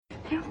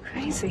You're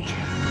crazy. Too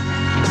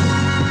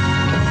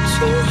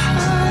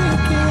high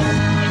again,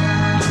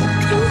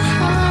 too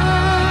high.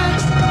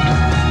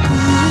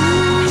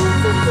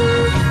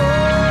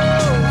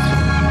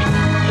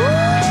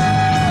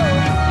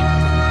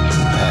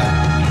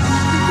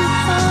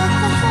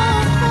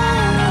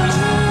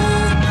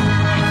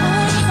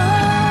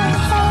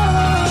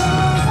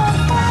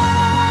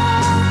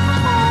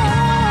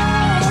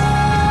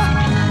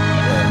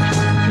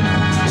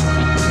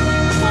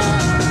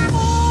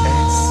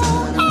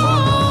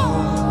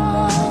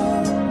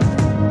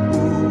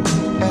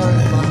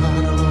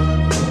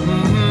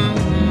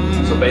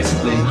 So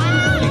basically,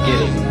 you're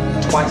getting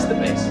twice the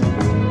bass.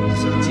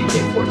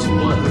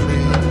 TK421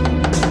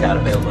 got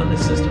available in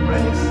this system,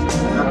 right? I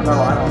don't know.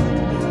 I don't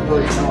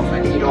really know if I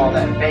need all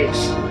that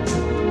bass.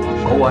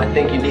 Oh, I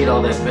think you need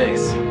all that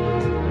bass.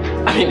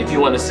 I mean, if you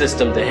want a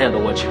system to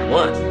handle what you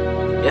want,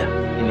 yeah,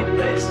 you need the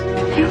bass.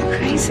 You're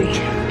crazy.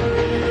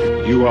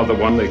 You are the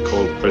one they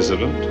call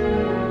president?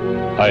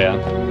 I am.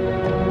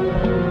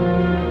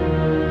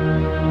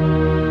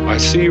 I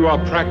see you are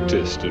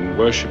practiced in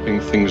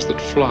worshipping things that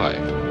fly.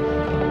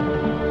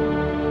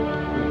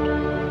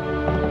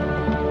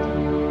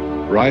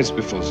 Rise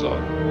before Zod.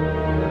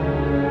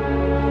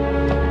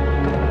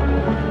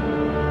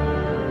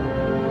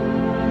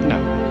 No.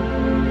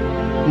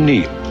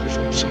 Kneel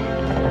before Zod.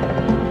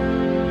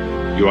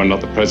 You are not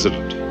the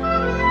president.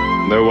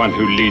 No one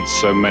who leads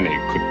so many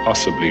could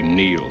possibly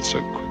kneel so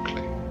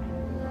quickly.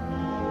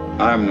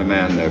 I'm the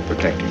man they're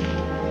protecting.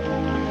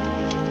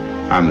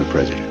 I'm the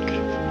president.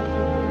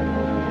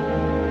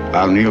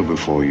 I'll kneel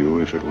before you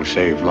if it will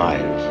save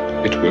lives.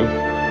 It will.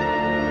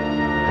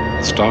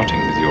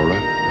 Starting with your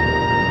own.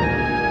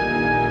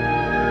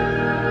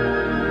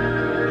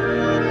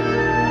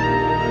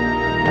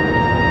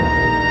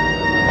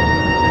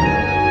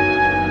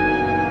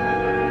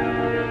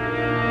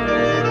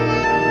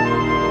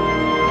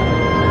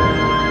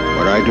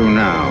 What I do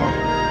now,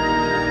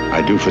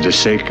 I do for the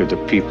sake of the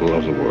people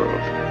of the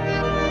world.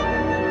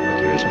 But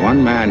there is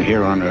one man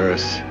here on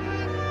earth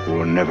who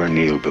will never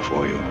kneel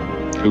before you.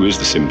 Who is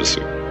this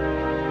imbecile?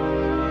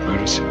 Where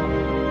is he?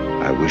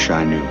 I wish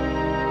I knew.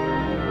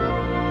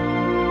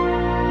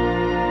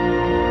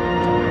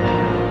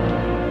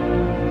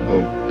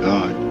 Oh,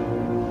 God.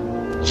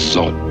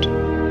 Zod.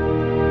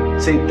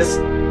 See, this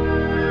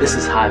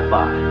is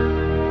hi-fi,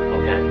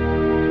 okay?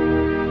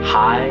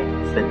 High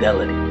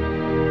fidelity.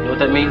 You know what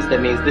that means?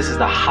 That means this is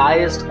the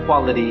highest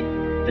quality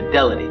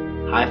fidelity.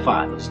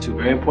 Hi-fi. Those are two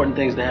very important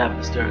things to have in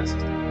the stereo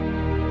system.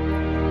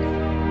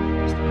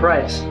 What's the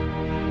price?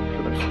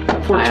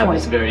 I have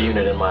this very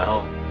unit in my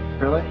home.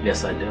 Really?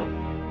 Yes, I do.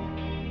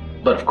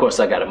 But of course,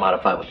 I got it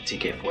modified with the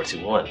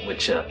TK421,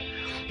 which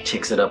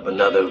kicks it up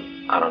another,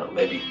 I don't know,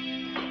 maybe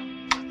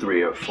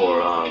 3 or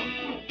 4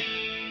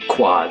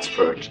 quads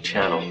per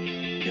channel,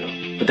 you know.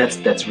 But that's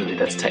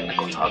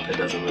technical talk. That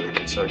doesn't really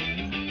concern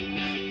you.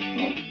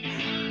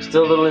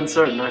 Still a little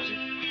uncertain, aren't you?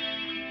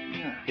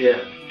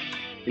 Yeah.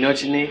 You know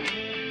what you need?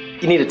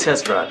 You need a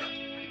test drive.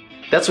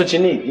 That's what you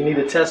need. You need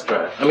a test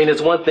drive. I mean,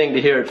 it's one thing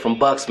to hear it from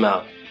Buck's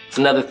mouth. It's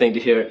another thing to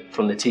hear it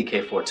from the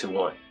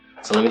TK421.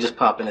 So let me just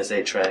pop in this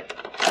 8-track,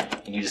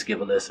 and you just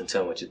give a listen,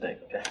 tell me what you think,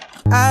 okay?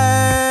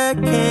 I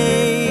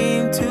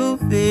came to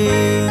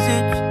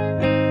visit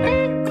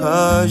you,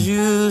 'cause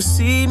you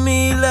see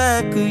me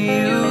like a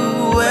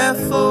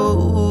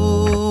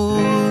UFO.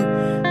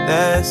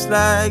 That's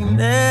like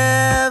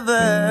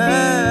never.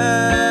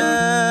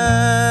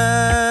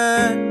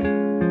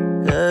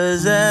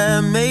 'Cause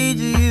I made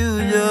you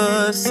use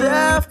your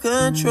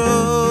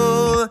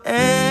self-control,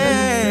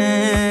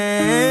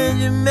 and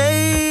you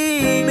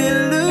made me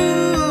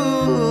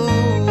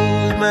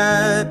lose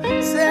my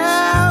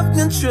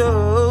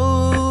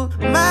self-control,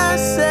 my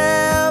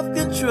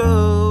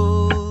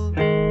self-control.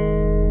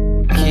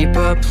 Keep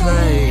a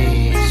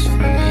place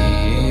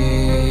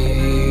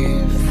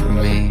for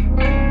me.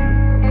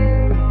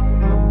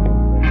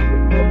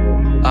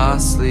 I'll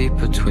sleep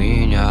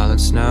between y'all,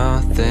 it's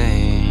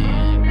nothing.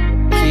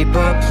 Keep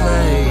a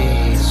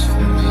place for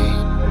me.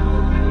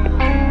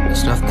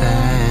 It's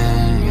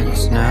nothing,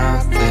 it's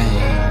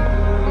nothing.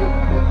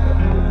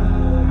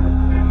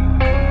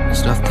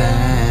 It's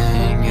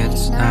nothing,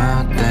 it's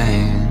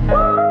nothing.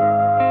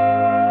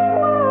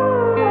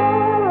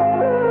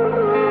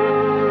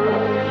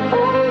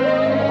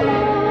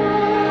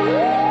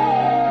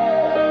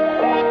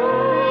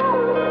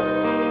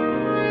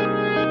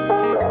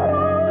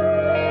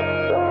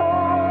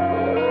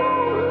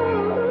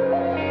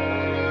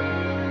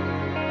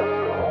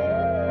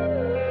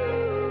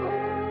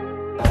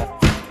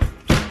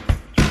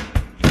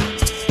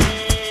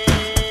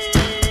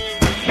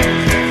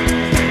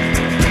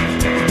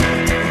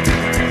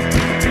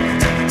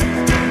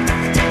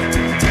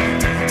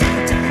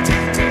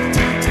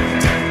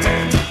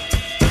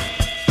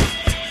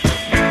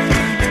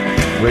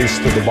 Race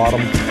to the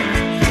bottom,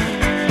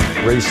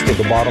 race to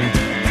the bottom,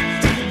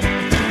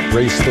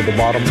 race to the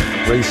bottom,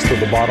 race to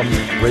the bottom,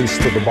 race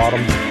to the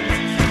bottom,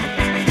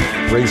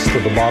 race to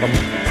the bottom,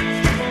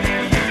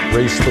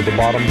 race to the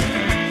bottom,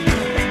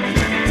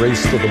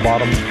 race to the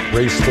bottom,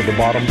 race to the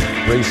bottom,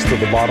 race to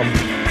the bottom,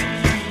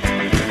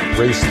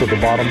 race to the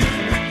bottom,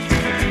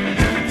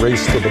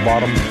 race to the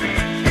bottom,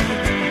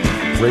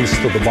 race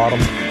to the bottom,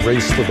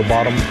 race to the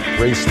bottom,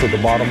 race to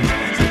the bottom.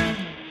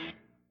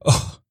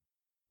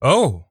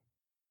 Oh.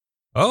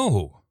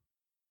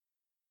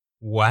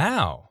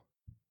 Wow.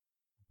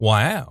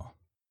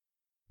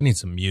 I need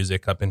some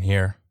music up in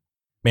here.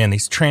 Man,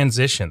 these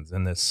transitions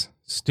in this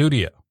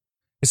studio.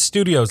 This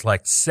studio is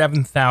like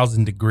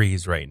 7,000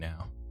 degrees right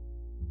now.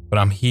 But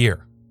I'm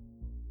here,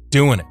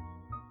 doing it.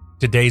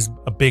 Today's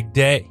a big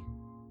day.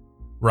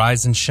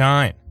 Rise and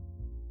shine.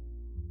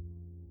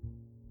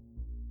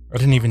 I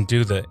didn't even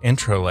do the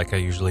intro like I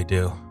usually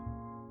do.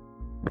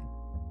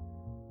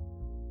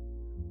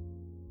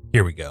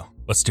 Here we go.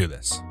 Let's do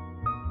this.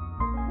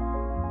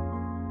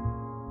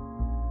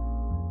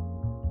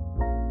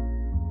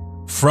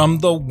 From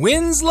the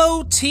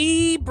Winslow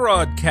T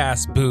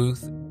broadcast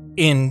booth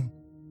in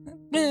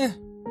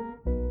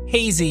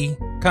hazy,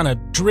 kind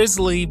of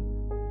drizzly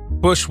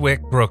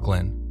Bushwick,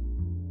 Brooklyn,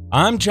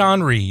 I'm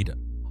John Reed,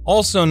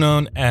 also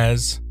known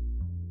as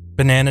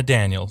Banana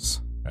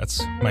Daniels.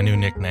 That's my new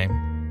nickname.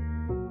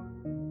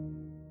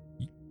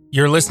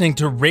 You're listening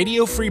to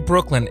Radio Free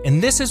Brooklyn,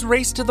 and this is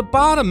Race to the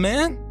Bottom,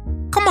 man.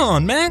 Come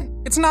on,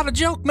 man. It's not a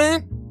joke,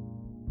 man.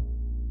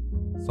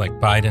 It's like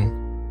Biden.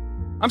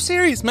 I'm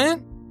serious,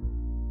 man.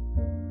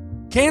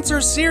 Cancer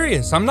is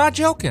serious. I'm not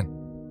joking.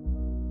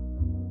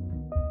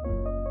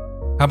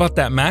 How about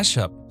that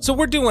mashup? So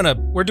we're doing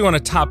a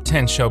top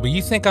 10 show, but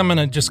you think I'm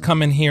gonna just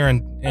come in here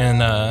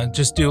and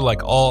just do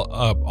like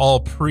all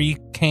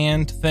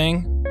pre-canned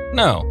thing?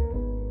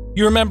 No.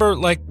 You remember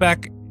like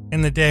back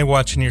in the day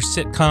watching your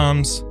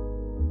sitcoms,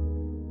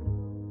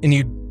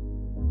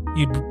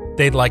 and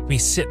they'd like be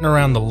sitting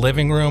around the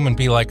living room and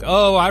be like,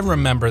 oh, I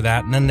remember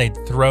that, and then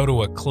they'd throw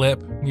to a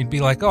clip, and you'd be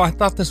like, oh, I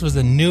thought this was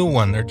a new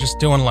one. They're just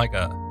doing like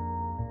a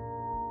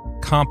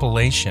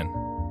compilation.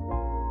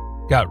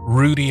 Got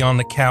Rudy on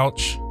the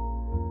couch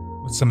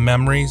with some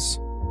memories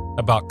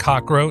about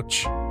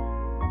Cockroach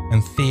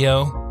and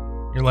Theo.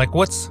 You're like,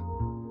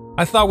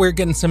 I thought we were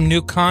getting some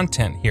new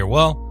content here.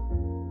 Well,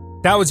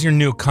 that was your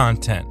new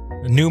content,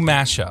 a new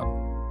mashup.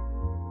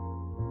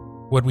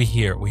 What'd we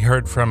hear? We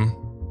heard from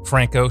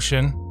Frank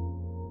Ocean.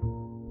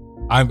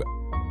 I'm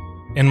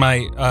in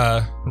my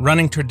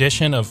running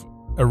tradition of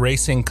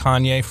erasing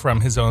Kanye from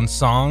his own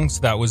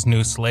songs. That was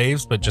New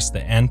Slaves, but just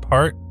the end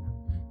part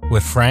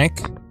with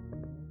Frank.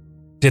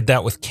 Did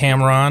that with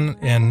Cameron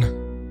in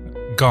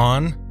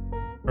Gone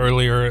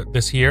earlier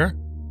this year.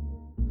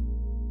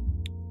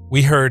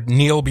 We heard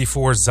Kneel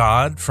Before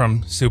Zod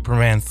from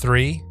Superman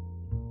 3.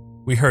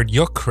 We heard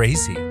You're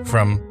Crazy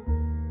from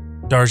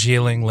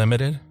Darjeeling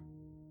Limited.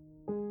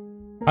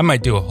 I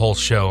might do a whole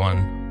show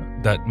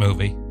on that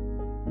movie.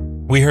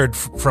 We heard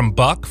from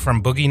Buck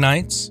from Boogie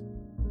Nights.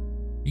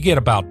 You get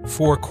about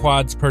 4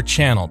 quads per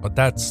channel, but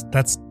that's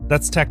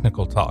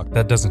technical talk.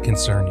 That doesn't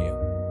concern you.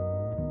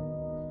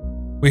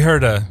 We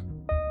heard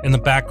in the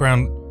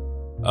background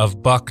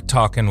of Buck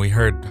talking, we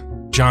heard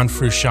John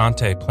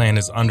Frusciante playing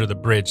his Under the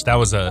Bridge.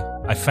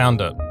 I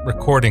found a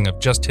recording of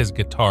just his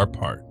guitar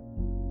part.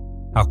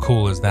 How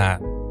cool is that?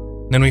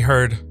 Then we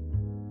heard,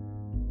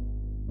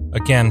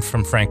 again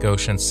from Frank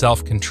Ocean,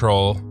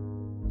 Self-Control,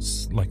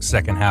 like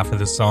second half of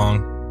the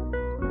song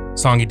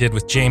he did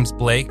with James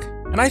Blake.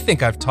 And I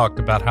think I've talked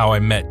about how I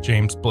met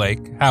James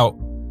Blake, how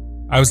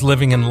I was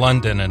living in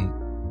London and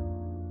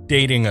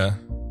dating a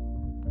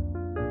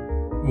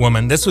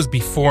woman. This was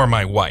before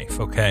my wife,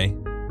 okay?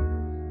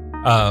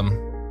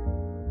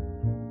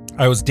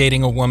 I was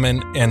dating a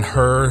woman, and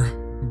her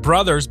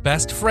brother's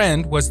best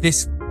friend was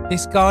this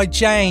guy,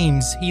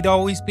 James. He'd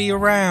always be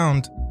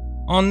around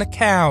on the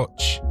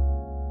couch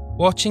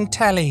watching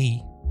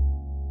telly.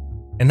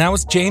 And that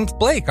was James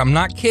Blake. I'm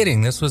not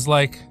kidding. This was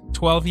like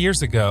 12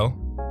 years ago.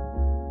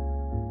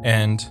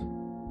 And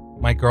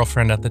my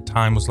girlfriend at the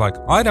time was like,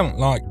 I don't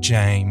like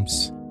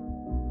James.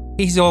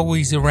 He's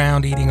always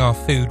around eating our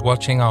food,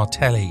 watching our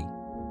telly.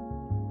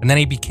 And then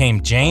he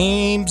became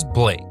James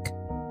Blake.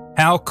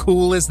 How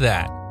cool is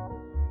that?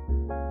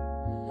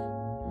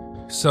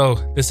 So,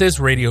 this is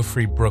Radio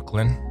Free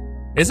Brooklyn.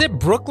 Is it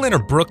Brooklyn or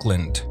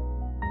Brookland?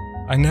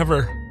 I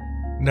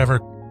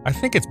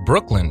think it's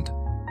Brooklyn.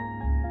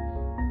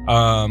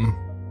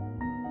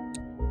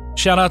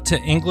 Shout out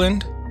to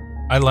England.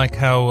 I like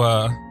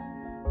how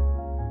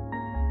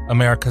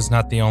America's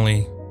not the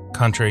only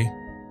country,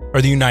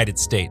 or the United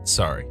States,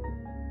 sorry,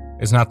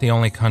 is not the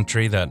only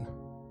country that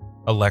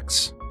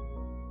elects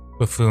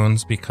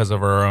buffoons because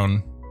of our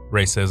own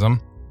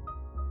racism.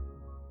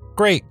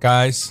 Great,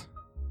 guys.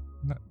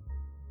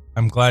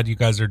 I'm glad you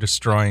guys are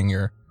destroying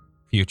your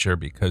future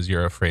because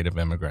you're afraid of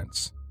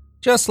immigrants.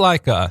 Just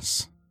like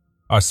us.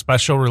 Our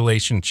special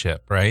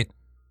relationship, right?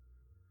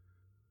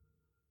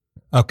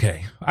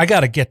 Okay, I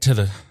got to get to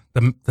the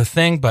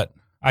thing, but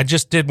I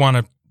just did want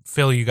to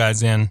fill you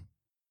guys in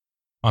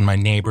on my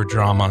neighbor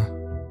drama.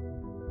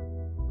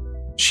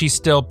 She's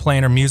still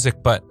playing her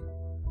music, but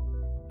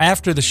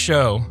after the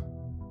show,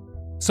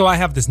 so I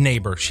have this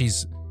neighbor.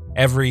 She's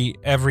every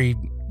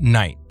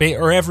night,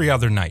 or every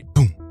other night.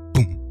 Boom,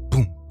 boom,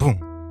 boom,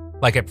 boom.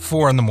 Like at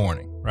 4 a.m,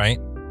 right?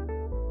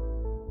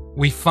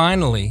 We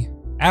finally,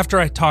 after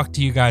I talked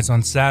to you guys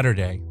on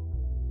Saturday,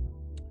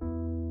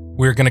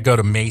 we were going to go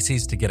to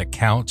Macy's to get a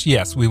couch.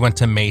 Yes, we went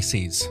to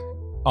Macy's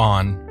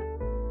on,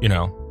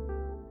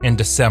 in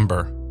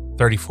December,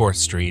 34th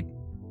Street.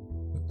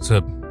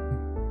 So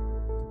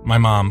my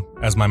mom,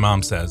 as my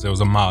mom says, it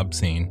was a mob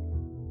scene.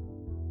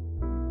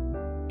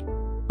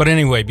 But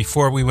anyway,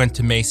 before we went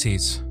to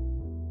Macy's,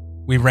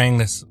 we rang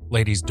this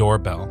lady's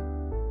doorbell.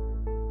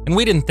 And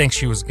we didn't think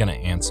she was going to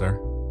answer.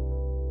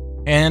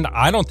 And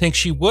I don't think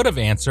she would have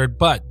answered,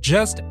 but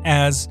just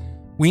as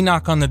we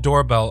knock on the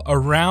doorbell,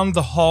 around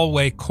the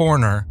hallway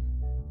corner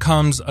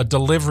comes a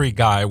delivery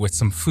guy with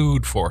some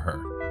food for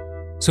her.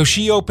 So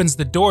she opens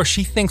the door.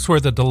 She thinks we're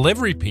the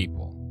delivery people.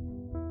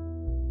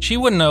 She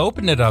wouldn't have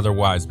opened it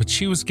otherwise, but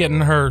she was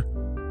getting her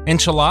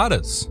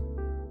enchiladas.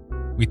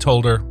 We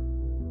told her,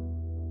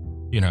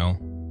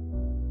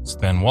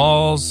 thin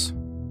walls.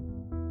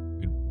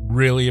 We'd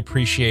really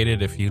appreciate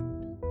it if you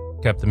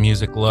kept the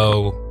music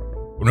low.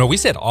 No, we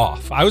said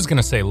off. I was going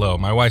to say low.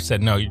 My wife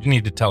said, no, you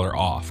need to tell her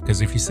off,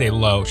 because if you say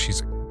low,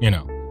 she's,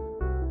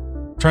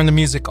 turn the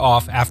music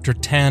off after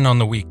 10 on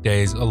the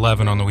weekdays,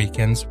 11 on the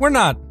weekends. We're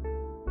not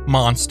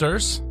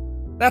monsters.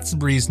 That's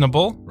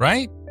reasonable,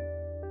 right?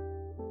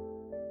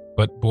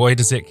 But boy,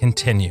 does it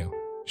continue.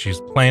 She was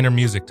playing her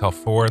music till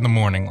 4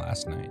 a.m.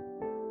 last night.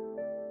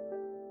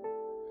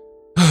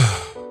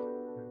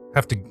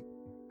 Have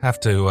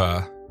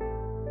to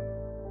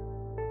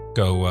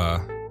go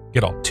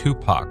get all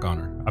Tupac on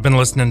her. I've been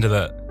listening to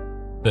the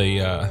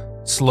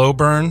Slow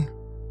Burn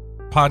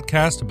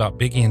podcast about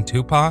Biggie and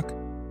Tupac.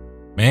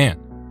 Man,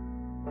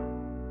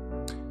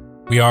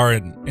 we are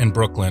in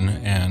Brooklyn,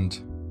 and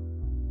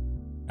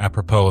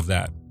apropos of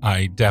that,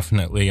 I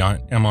definitely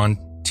am on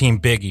Team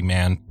Biggie,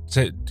 man.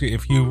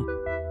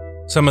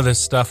 Some of this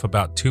stuff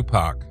about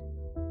Tupac,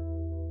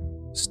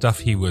 stuff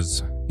he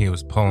was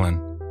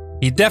pulling,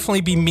 he'd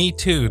definitely be Me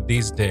Too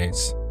these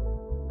days.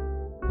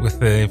 With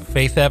the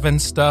Faith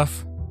Evans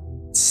stuff,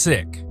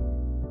 sick.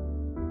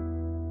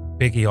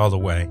 Biggie all the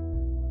way.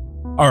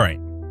 All right.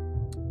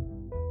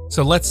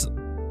 So let's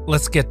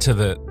get to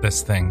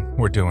this thing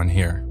we're doing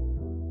here.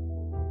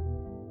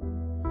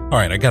 All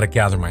right, I got to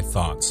gather my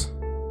thoughts.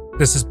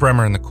 This is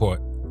Bremer and McCoy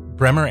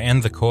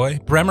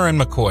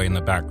in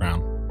the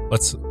background.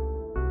 Let's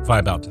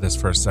vibe out to this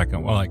for a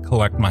second while I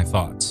collect my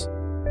thoughts.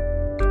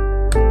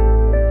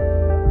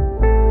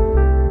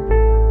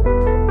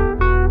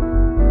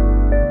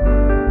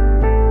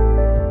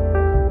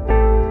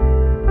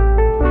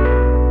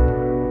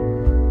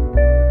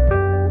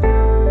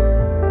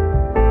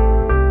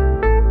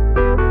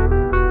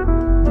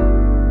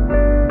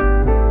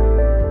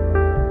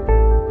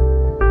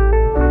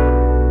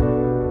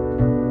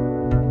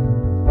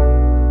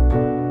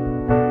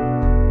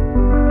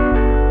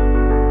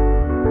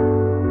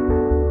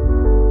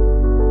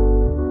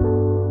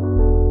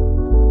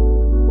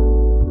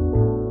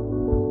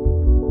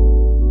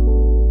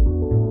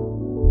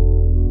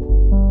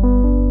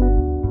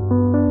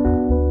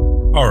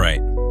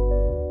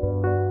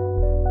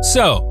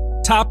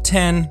 So, top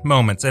 10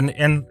 moments.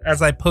 And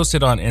as I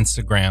posted on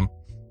Instagram,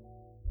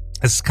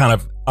 this is kind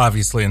of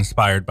obviously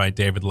inspired by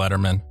David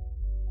Letterman,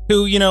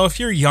 who, if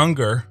you're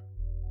younger,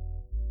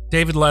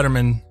 David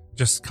Letterman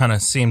just kind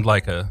of seemed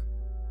like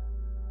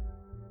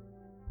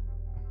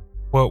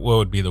what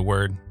would be the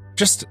word?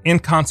 Just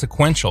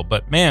inconsequential.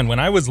 But man, when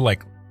I was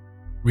like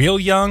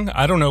real young,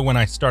 I don't know when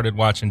I started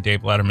watching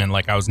Dave Letterman,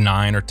 like I was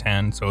 9 or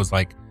 10. So it was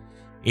like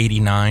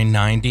 89,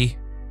 90.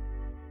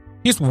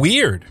 He's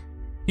weird.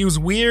 He was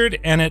weird,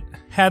 and it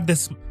had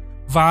this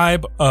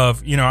vibe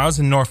of, I was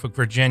in Norfolk,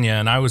 Virginia,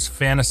 and I was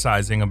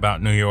fantasizing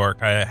about New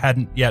York. I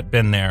hadn't yet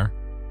been there.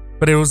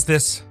 But it was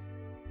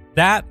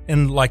that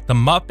and like the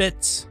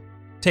Muppets,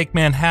 Take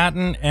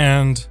Manhattan,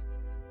 and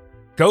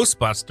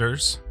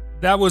Ghostbusters.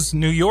 That was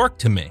New York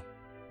to me.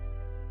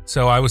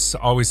 So I was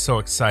always so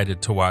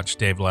excited to watch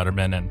Dave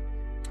Letterman. And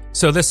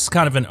so this is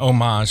kind of an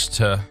homage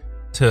to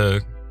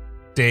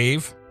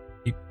Dave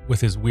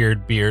with his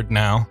weird beard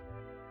now.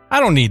 I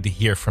don't need to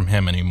hear from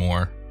him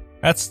anymore.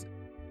 That's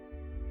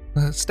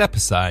step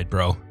aside,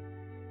 bro.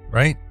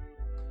 Right?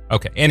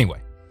 Okay,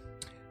 anyway.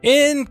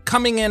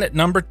 Coming in at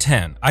number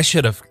 10. I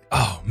should have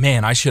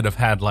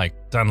had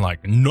done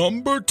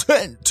number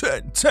 10.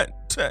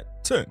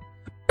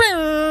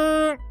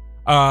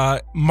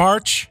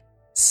 March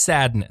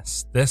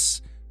Sadness.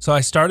 So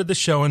I started the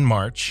show in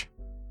March,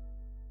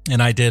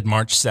 and I did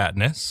March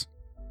Sadness.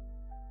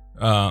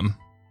 And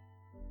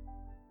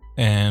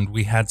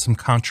we had some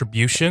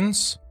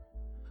contributions.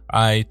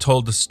 I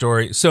told the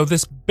story. So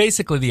this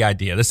basically the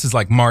idea. This is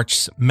like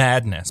March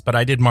Madness, but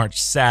I did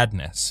March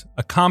Sadness,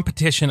 a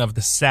competition of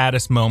the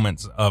saddest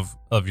moments of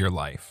your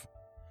life.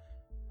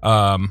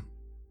 And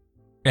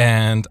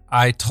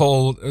I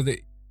told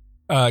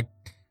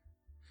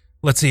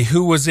let's see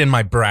who was in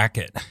my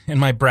bracket. In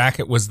my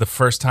bracket was the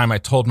first time I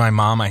told my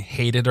mom I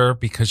hated her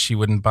because she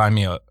wouldn't buy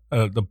me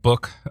the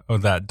book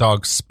of that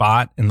dog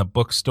Spot in the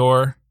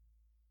bookstore.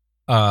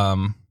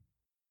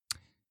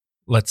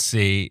 let's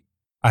see.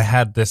 I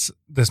had this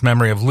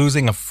memory of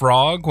losing a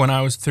frog when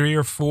I was 3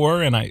 or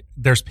 4, and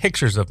there's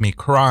pictures of me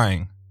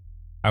crying.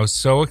 I was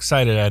so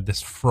excited I had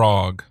this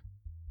frog.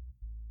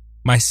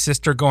 My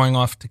sister going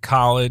off to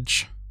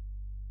college.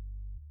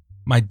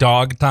 My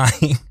dog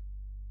dying.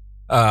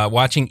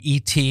 Watching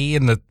E.T.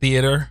 in the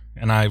theater,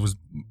 and I was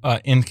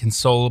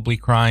inconsolably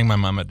crying. My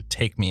mom had to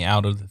take me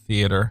out of the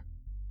theater.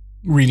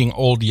 Reading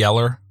Old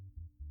Yeller.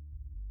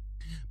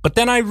 But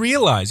then I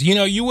realized,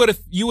 you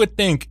would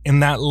think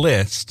in that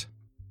list,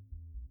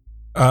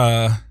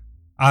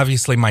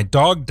 obviously my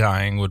dog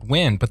dying would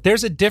win, but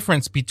there's a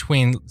difference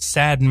between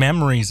sad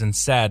memories and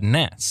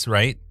sadness,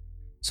 right?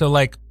 So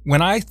like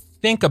when I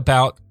think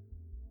about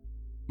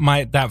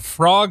that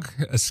frog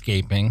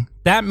escaping,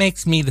 that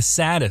makes me the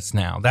saddest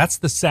now. That's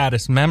the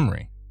saddest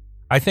memory.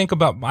 I think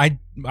about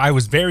I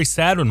was very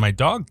sad when my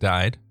dog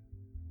died,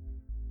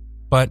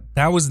 but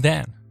that was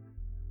then.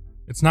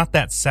 It's not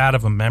that sad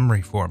of a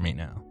memory for me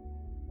now.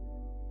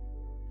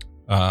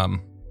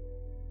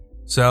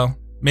 So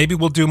maybe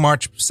we'll do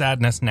March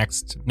Sadness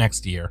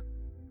next year,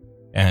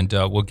 and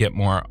we'll get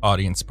more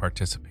audience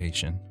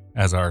participation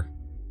as our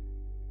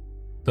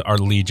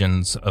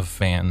legions of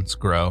fans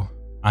grow.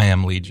 I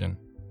am Legion.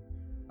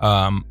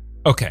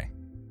 Okay.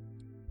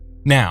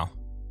 Now,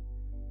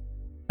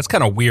 it's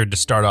kind of weird to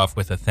start off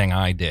with a thing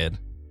I did.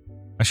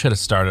 I should have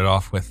started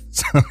off with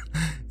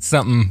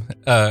something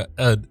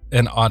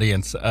an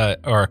audience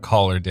or a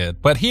caller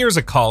did. But here's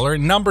a caller,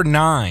 number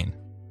 9.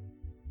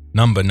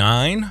 Number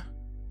 9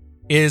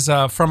 is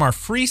from our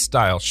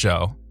freestyle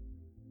show.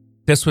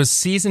 This was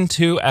season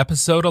 2,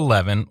 episode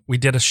 11. We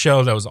did a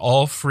show that was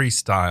all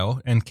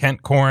freestyle, and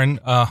Kent Corin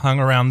hung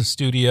around the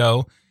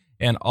studio,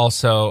 and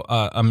also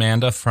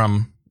Amanda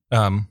from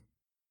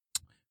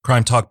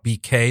Crime Talk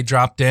BK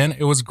dropped in.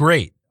 It was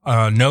great.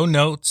 No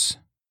notes,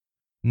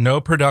 no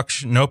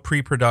production, no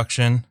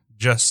pre-production,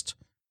 just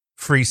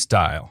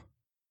freestyle.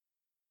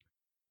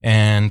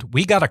 And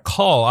we got a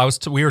call.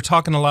 We were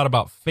talking a lot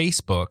about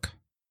Facebook.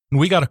 And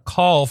we got a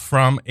call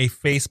from a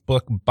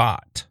Facebook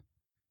bot.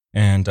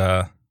 And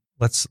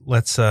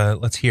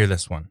let's hear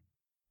this one.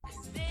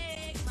 Oh,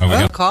 we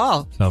got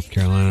call. South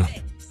Carolina.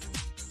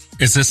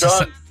 Is this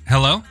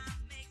hello?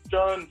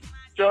 John.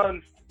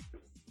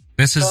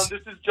 This is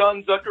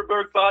John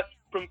Zuckerberg bot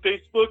from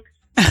Facebook.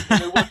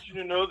 And I want you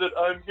to know that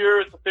I'm here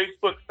at the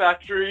Facebook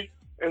factory,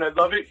 and I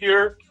love it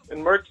here.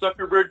 And Mark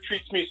Zuckerberg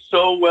treats me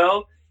so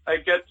well. I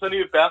get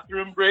plenty of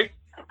bathroom breaks,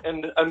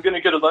 and I'm going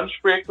to get a lunch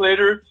break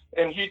later.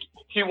 And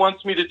he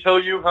wants me to tell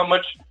you how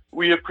much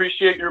we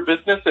appreciate your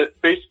business at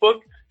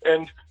Facebook,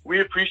 and we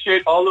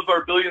appreciate all of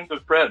our billions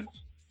of friends.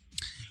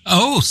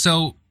 Oh,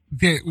 so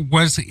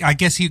I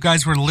guess you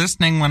guys were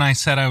listening when I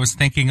said I was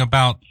thinking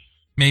about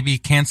maybe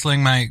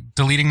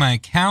deleting my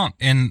account,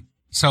 and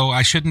so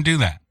I shouldn't do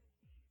that.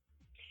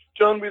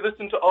 John, we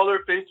listen to all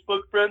our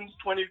Facebook friends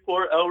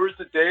 24 hours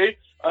a day.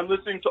 I'm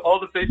listening to all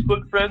the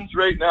Facebook friends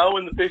right now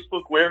in the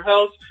Facebook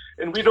warehouse,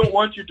 and we don't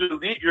want you to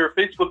delete your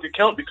Facebook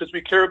account because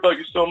we care about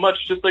you so much,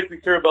 just like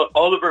we care about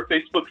all of our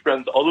Facebook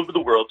friends all over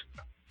the world.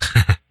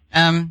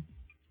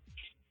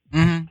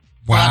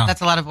 Wow,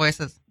 that's a lot of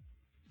voices.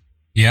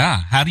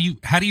 Yeah, how do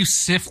you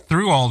sift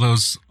through all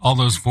those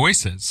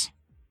voices?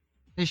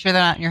 Are you sure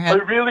they're not in your head?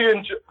 I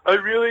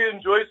really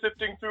enjoy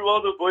sifting through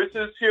all the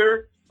voices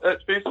here at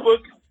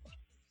Facebook.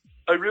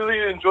 I really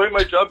enjoy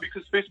my job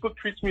because Facebook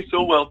treats me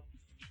so well.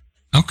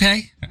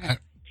 Okay.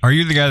 Are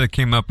you the guy that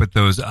came up with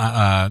those the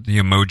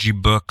emoji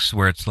books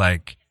where it's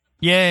like,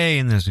 yay,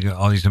 and there's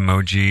all these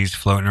emojis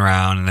floating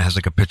around, and it has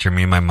like a picture of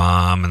me and my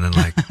mom, and then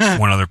like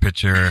one other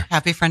picture.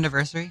 Happy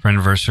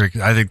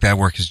friendiversary. I think that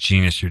work is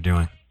genius you're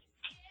doing.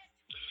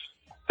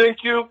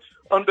 Thank you.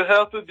 On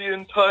behalf of the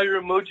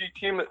entire emoji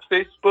team at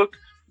Facebook,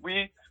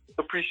 we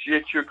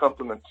appreciate your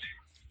compliments.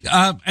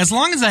 As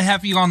long as I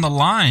have you on the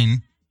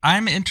line,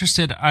 I'm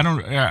interested.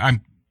 I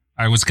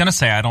was going to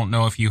say, I don't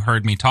know if you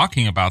heard me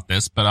talking about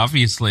this, but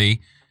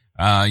obviously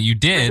you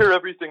did. We hear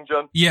everything,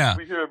 John. Yeah.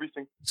 We hear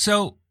everything.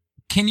 So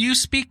can you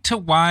speak to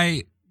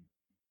why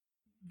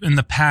in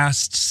the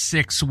past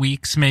 6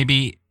 weeks,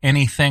 maybe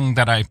anything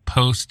that I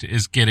post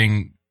is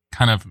getting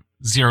kind of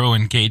zero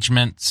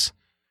engagements?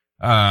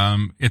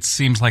 It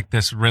seems like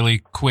this really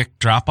quick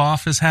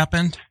drop-off has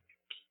happened.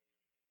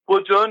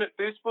 Well, John, at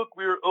Facebook,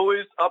 we are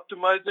always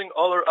optimizing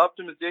all our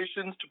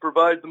optimizations to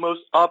provide the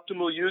most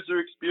optimal user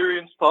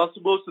experience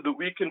possible so that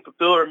we can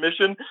fulfill our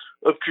mission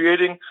of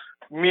creating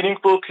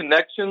meaningful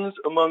connections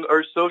among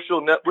our social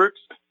networks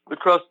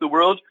across the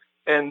world.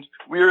 And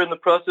we are in the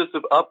process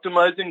of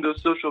optimizing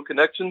those social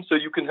connections so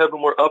you can have a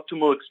more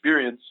optimal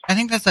experience. I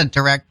think that's a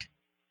direct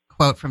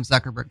quote from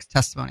Zuckerberg's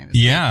testimony.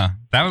 Yeah.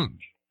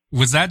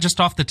 Was that just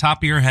off the top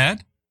of your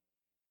head?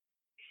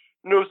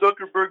 No,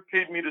 Zuckerberg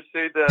paid me to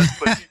say that,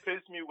 but he pays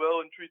me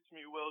well and treats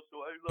me well, so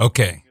I love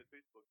Okay.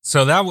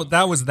 So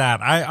that was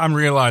that. I'm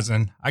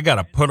realizing I got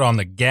to put on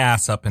the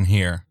gas up in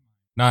here.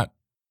 Not,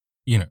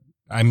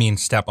 I mean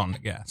step on the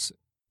gas.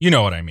 You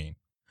know what I mean.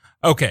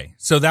 Okay,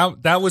 so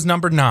that was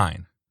number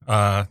 9.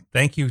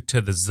 Thank you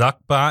to the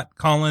Zuckbot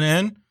calling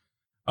in.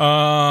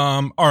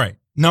 All right.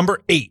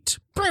 Number 8.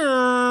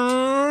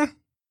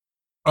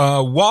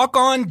 Walk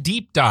on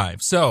deep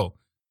dive. So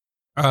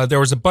there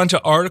was a bunch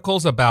of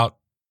articles about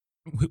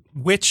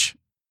which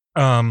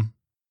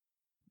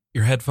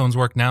your headphones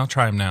work now.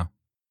 Try them now.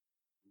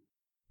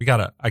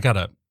 I got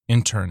a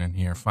intern in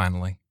here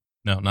finally.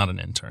 No, not an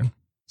intern.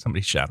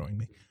 Somebody's shadowing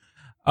me.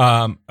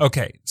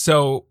 Okay,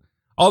 so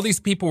all these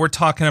people were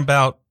talking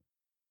about.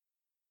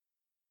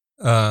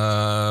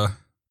 What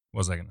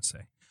was I going to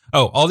say?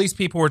 Oh, all these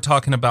people were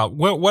talking about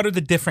what are the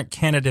different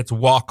candidates'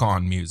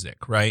 walk-on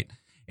music, right?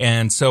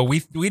 And so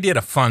we did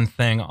a fun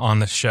thing on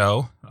the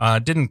show.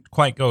 Didn't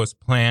quite go as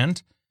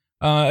planned.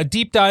 A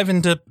deep dive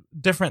into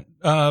different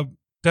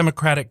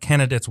Democratic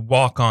candidates'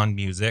 walk-on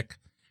music,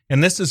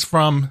 and this is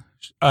from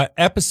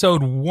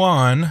episode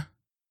 1,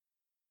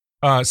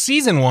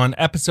 season 1,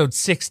 episode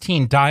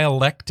 16,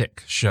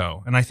 Dialectic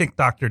Show, and I think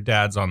Dr.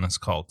 Dad's on this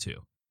call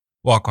too.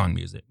 Walk-on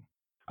music.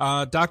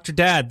 Dr.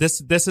 Dad,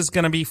 this is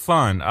going to be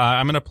fun.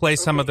 I'm going to play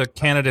some of the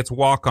candidates'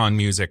 walk-on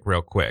music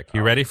real quick.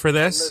 You ready for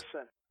this? Listen.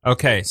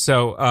 Okay,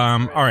 so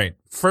all right.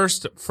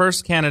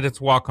 First candidates'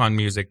 walk-on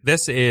music.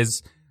 This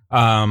is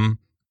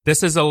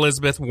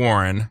Elizabeth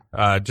Warren.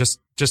 Just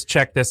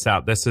check this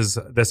out. This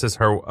is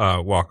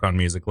her walk-on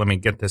music. Let me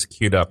get this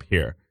queued up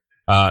here.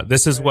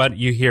 This is what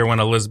you hear when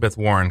Elizabeth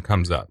Warren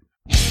comes up.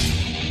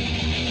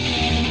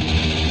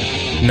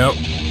 Nope.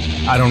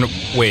 I don't know.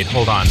 Wait,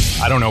 hold on.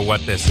 I don't know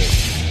what this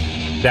is.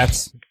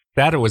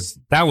 That was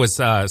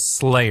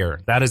Slayer.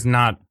 That is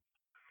not.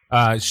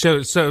 I'm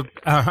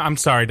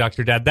sorry,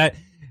 Dr. Dad. That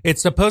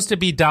it's supposed to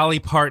be Dolly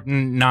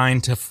Parton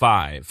 9 to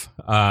 5.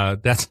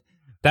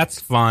 That's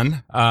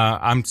fun.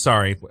 I'm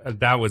sorry.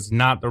 That was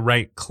not the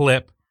right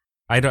clip.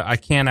 I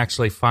can't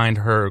actually find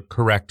her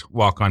correct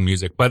walk-on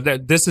music,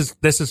 but this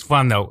is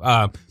fun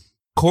though.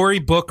 Cory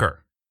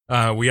Booker.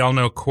 We all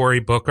know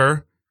Cory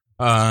Booker,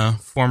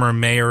 former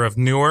mayor of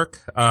Newark.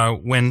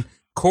 When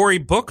Cory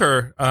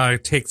Booker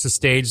takes the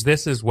stage,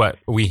 this is what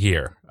we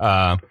hear.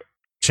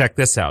 Check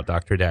this out,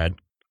 Dr. Dad.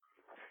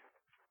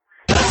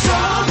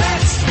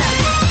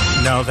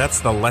 No, that's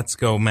the Let's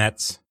Go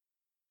Mets.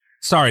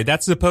 Sorry,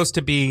 that's supposed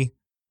to be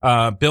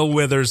Bill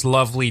Withers'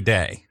 Lovely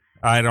Day.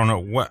 I don't know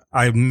what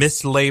I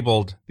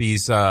mislabeled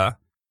these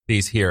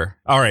here.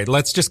 All right,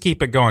 let's just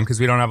keep it going because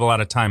we don't have a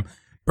lot of time.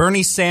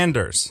 Bernie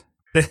Sanders.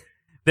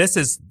 This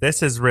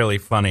is really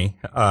funny.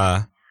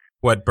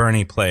 What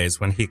Bernie plays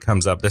when he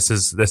comes up. This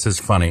is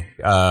funny.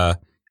 A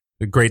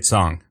great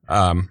song.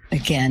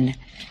 Again,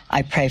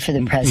 I pray for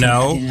the president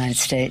of the United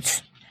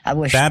States. I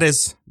wish that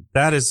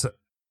is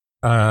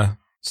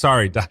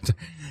sorry, Doctor.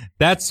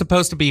 That's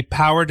supposed to be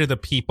Power to the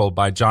People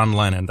by John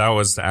Lennon. That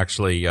was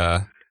actually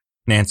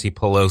Nancy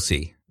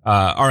Pelosi.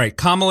 All right,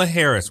 Kamala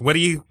Harris. What do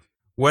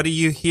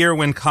you hear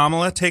when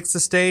Kamala takes the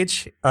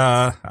stage?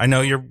 I know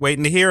you're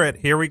waiting to hear it.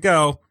 Here we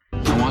go.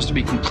 He wants to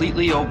be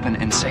completely open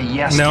and say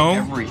yes to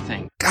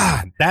everything.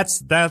 God,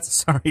 that's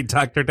sorry,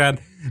 Dr.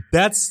 Dad.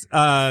 That's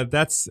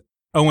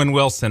Owen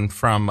Wilson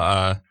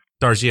from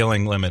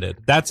Darjeeling Limited.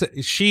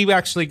 She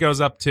actually goes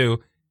up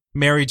to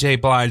Mary J.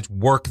 Blige,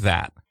 Work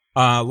That.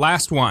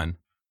 Last one,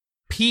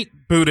 Pete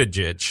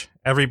Buttigieg.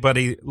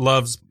 Everybody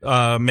loves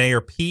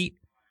Mayor Pete.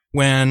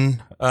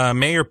 When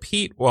Mayor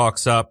Pete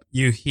walks up,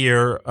 you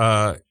hear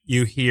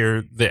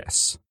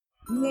this.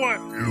 What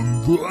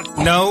in the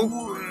No,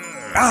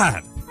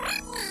 God.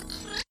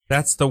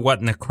 That's the what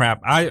in the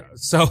crap.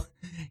 So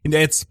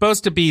it's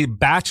supposed to be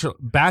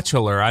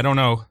Bachelor. I don't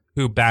know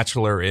who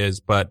Bachelor is,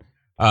 but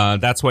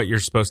that's what you're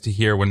supposed to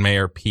hear when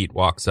Mayor Pete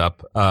walks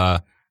up.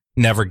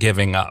 Never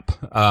giving up.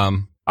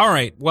 All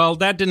right. Well,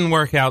 that didn't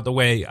work out the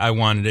way I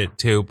wanted it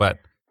to, but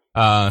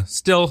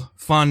still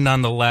fun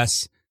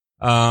nonetheless.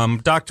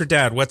 Dr.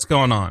 Dad, what's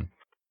going on?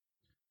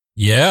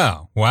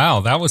 Yeah.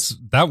 Wow. That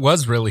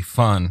was really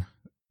fun.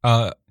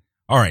 All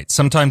right.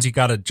 Sometimes you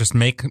got to just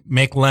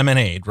make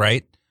lemonade,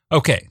 right?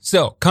 Okay.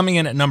 So coming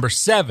in at number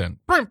 7,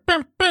 from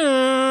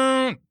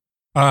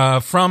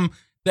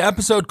the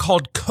episode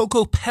called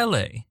Coco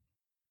Pele,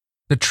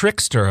 the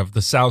trickster of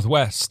the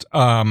Southwest.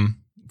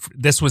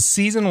 This was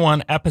season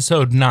 1,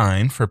 episode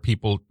 9 for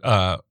people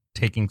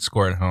taking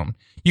score at home.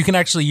 You can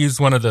actually use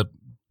one of the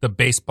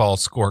baseball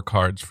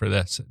scorecards for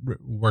this. It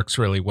works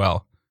really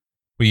well.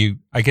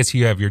 I guess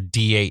you have your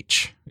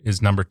DH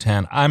is number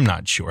 10. I'm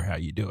not sure how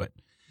you do it.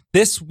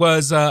 This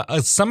was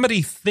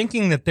somebody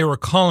thinking that they were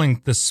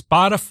calling the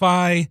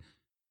Spotify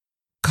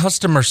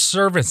customer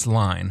service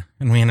line,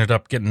 and we ended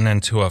up getting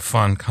into a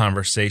fun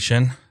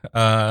conversation.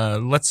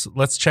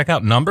 Let's check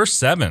out number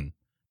 7.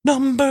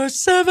 Number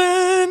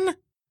 7.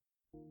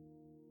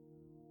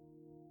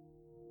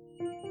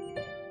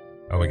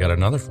 Oh, we got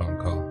another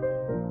phone call.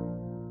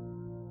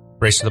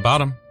 Race to the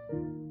bottom.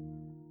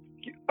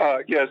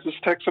 Yeah, is this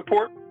tech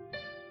support?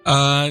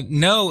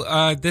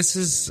 No, this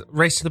is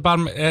Race to the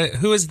Bottom.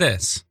 Who is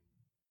this?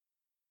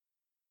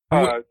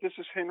 This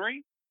is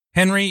Henry.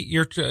 Henry,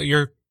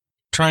 you're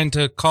trying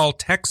to call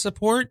tech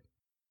support?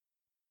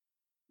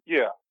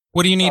 Yeah.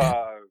 What do you need?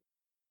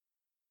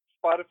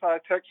 Spotify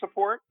tech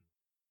support?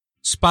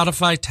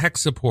 Spotify tech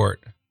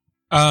support.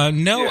 No,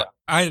 yeah.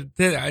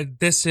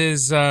 this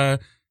is a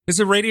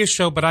radio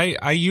show, but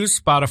I use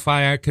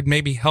Spotify. I could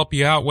maybe help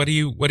you out. What do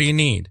you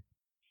need?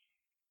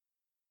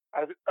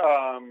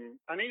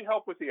 I need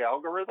help with the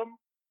algorithm.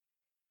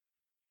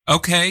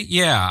 Okay,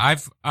 yeah,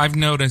 I've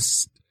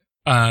noticed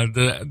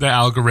the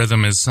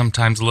algorithm is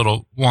sometimes a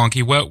little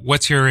wonky.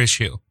 What's your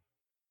issue?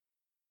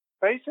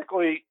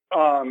 Basically,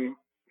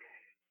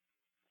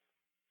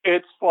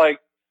 it's like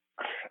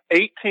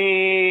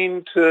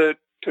 18 to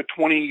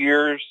 20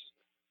 years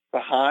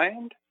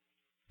behind.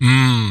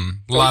 A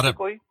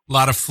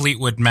lot of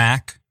Fleetwood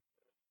Mac.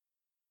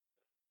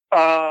 A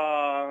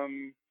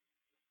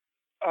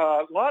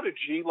lot of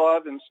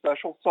G-Love and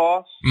Special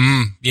Sauce.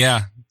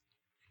 Yeah.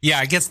 Yeah,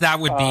 I guess that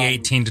would be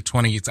 18 to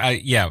 20 years.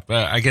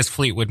 I guess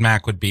Fleetwood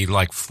Mac would be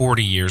like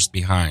 40 years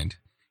behind.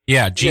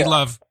 Yeah,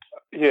 G-Love.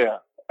 Yeah.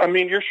 I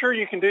mean, you're sure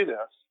you can do this?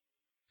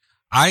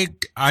 I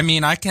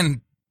mean, I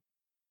can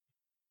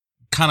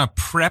kind of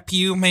prep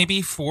you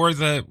maybe for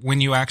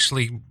when you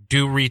actually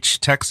do reach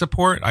tech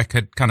support. I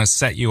could kind of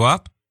set you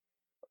up.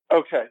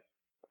 Okay.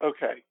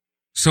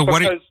 So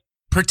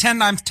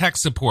pretend I'm tech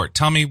support.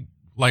 Tell me,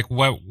 like,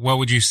 what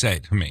would you say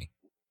to me?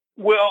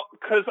 Well,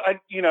 because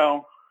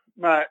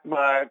my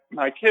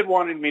kid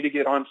wanted me to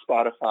get on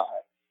Spotify.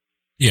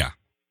 Yeah.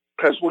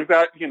 Because we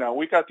got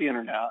the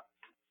internet.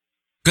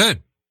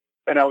 Good.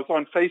 And I was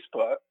on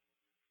Facebook.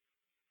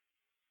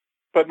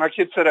 But my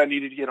kid said I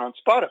needed to get on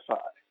Spotify.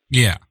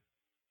 Yeah.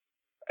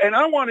 And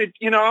I wanted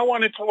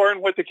to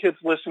learn what the kids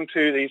listen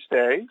to these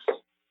days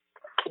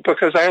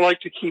because I like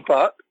to keep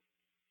up.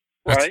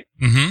 Right?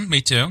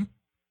 Me too.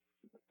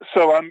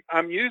 So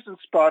I'm using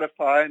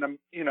Spotify and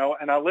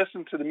and I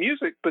listen to the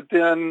music, but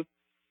then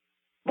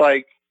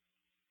like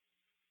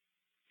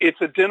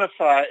it's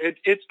identified.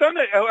 It's done.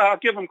 I'll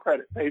give them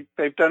credit.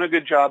 They've done a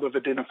good job of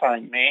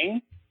identifying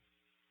me,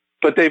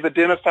 but they've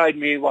identified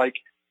me like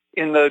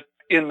in the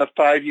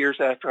 5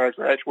 years after I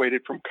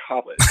graduated from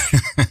college.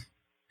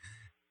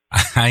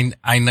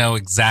 I know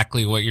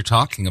exactly what you're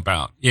talking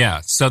about.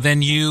 Yeah. So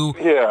then you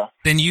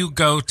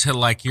go to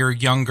like your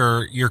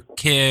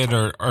kid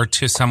or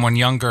to someone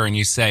younger and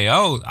you say,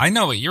 "Oh, I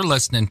know what you're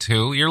listening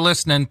to. You're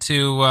listening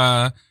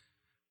to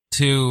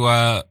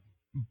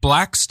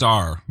Black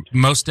Star,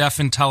 Mos Def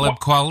and Talib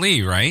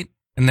Kweli, right?"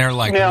 And they're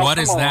like, now, "What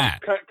is that?"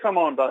 Come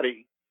on,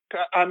 buddy.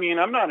 I mean,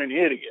 I'm not an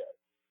idiot.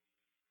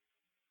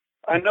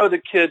 I know the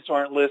kids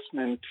aren't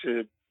listening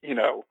to,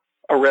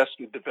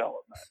 Arrested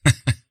Development.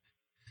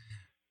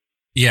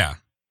 Yeah.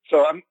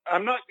 So I'm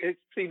not.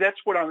 See, that's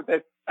what I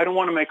don't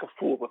want to make a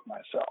fool of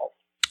myself.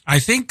 I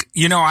think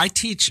I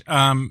teach.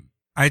 I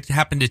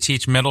happen to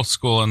teach middle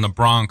school in the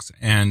Bronx,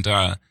 and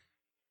I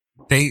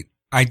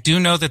do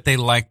know that they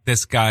like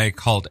this guy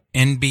called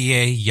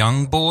NBA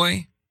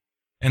Youngboy,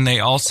 and they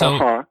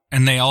also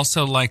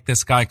like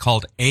this guy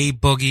called A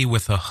Boogie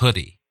with a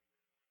Hoodie.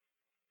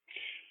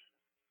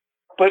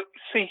 But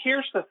see,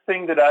 here's the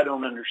thing that I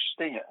don't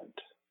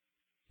understand.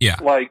 Yeah.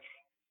 Like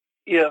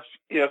if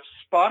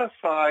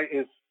Spotify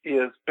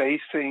is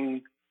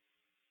basing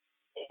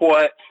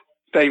what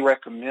they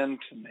recommend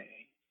to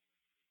me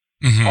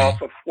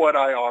off of what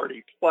I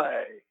already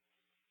play,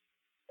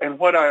 and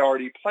what I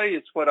already play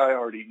is what I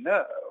already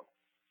know,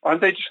 aren't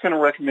they just going to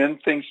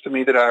recommend things to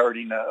me that I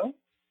already know?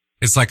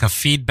 It's like a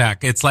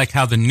feedback. It's like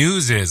how the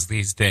news is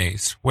these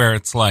days, where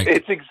it's like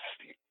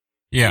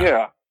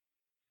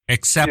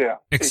Except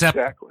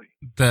exactly.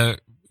 The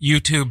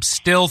YouTube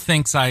still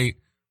thinks I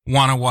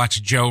want to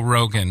watch Joe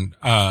Rogan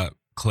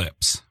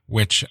clips,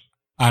 which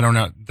I don't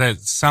know. They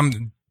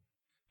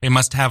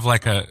must have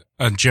like a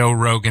Joe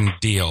Rogan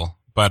deal,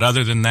 but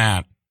other than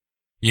that,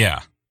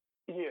 yeah.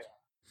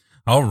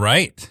 All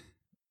right,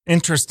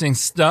 interesting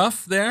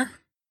stuff there.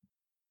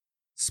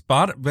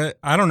 But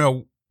I don't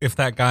know if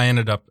that guy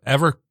ended up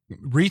ever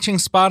reaching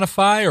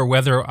Spotify or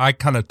whether I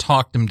kind of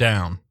talked him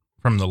down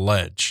from the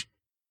ledge.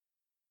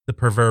 The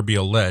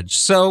proverbial ledge.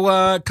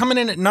 So coming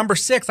in at number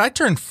 6, I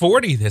turned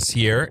 40 this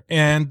year,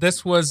 and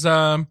this was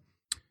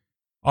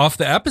off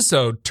the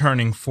episode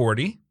Turning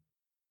 40,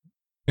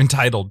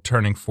 entitled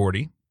Turning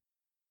 40.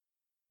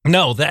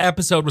 No, the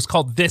episode was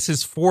called This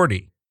Is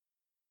 40,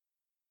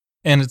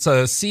 and it's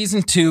a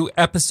season 2,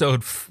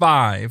 episode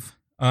 5.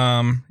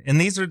 And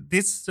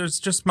there's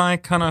just my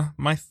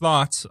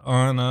thoughts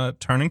on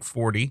turning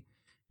 40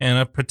 and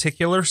a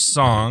particular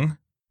song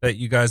that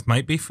you guys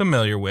might be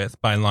familiar with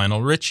by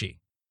Lionel Richie.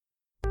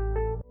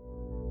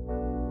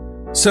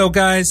 So,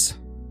 guys,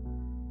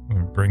 I'm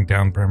going to bring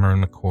down Bremer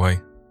and McCoy.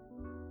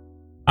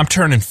 I'm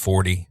turning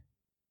 40.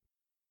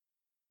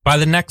 By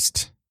the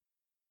next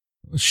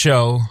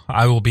show,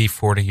 I will be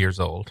 40 years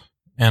old.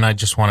 And I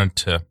just wanted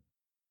to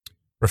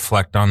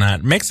reflect on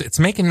that. It's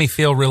making me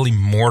feel really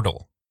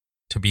mortal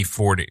to be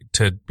 40,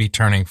 to be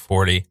turning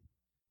 40.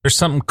 There's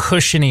something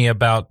cushiony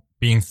about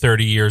being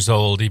 30 years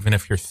old, even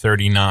if you're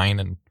 39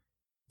 and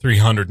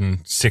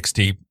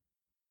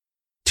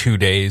 362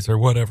 days or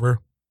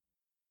whatever.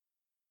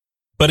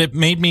 But it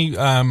made me,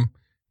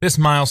 this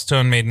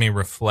milestone made me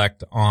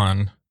reflect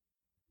on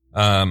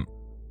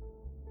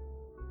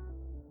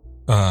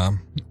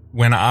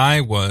when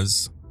I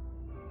was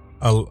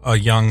a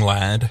young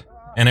lad,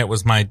 and it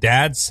was my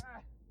dad's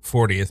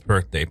 40th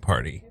birthday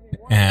party,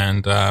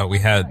 and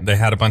they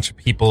had a bunch of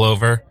people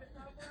over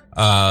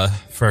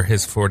for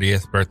his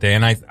 40th birthday,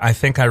 and I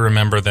think I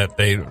remember that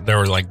there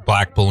were like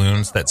black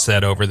balloons that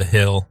said "Over the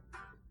Hill."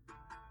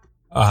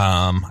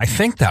 I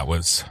think that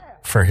was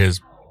for his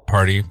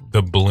party,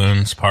 the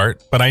balloons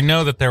part, but I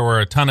know that there were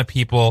a ton of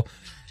people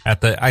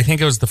at I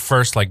think it was the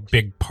first like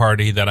big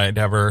party that I'd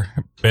ever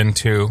been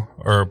to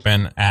or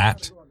been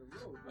at.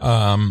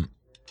 I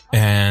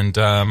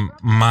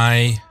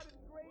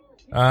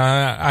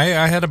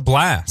had a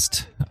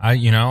blast.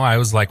 I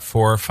was like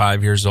 4 or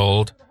 5 years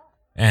old,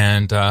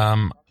 and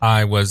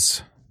I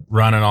was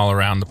running all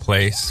around the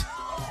place.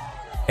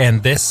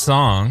 And this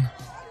song,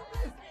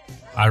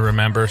 I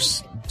remember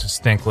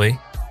distinctly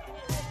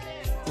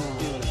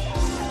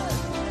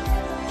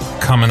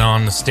coming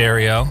on the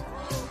stereo.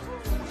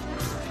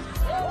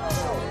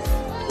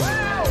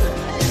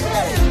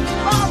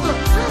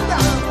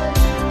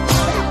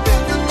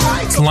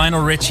 It's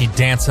Lionel Richie,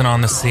 Dancing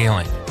on the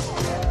Ceiling.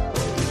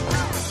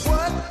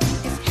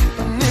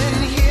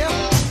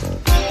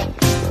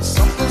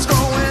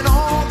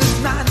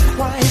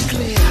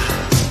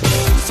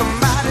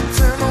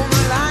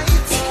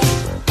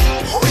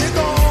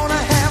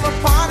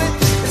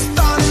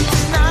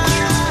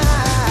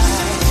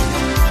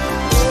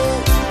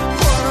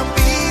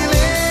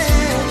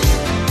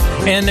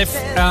 And if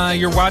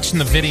you're watching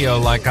the video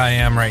like I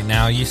am right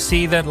now, you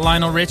see that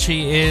Lionel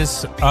Richie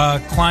is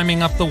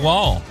climbing up the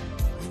wall.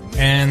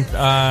 And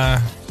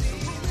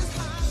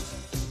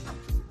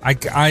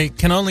I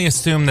can only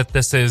assume that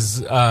this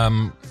is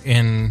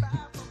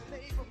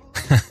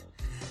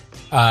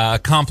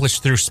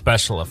accomplished through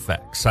special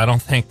effects. I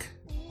don't think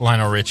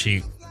Lionel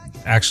Richie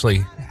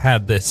actually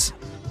had this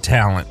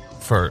talent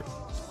for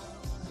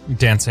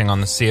dancing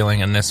on the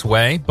ceiling in this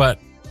way, but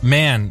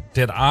man,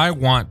 did I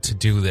want to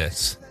do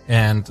this.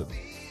 And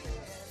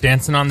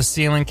Dancing on the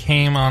Ceiling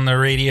came on the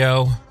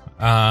radio,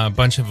 a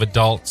bunch of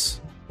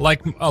adults.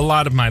 Like a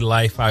lot of my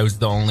life, I was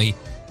the only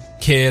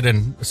kid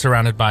and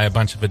surrounded by a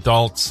bunch of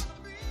adults.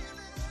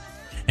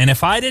 And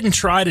if I didn't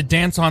try to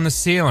dance on the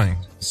ceiling,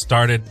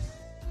 started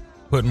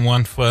putting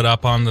one foot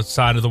up on the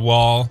side of the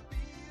wall,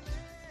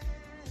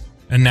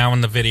 and now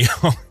in the video,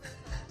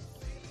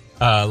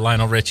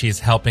 Lionel Richie's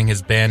helping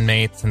his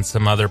bandmates and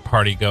some other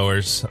party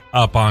goers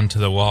up onto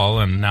the wall,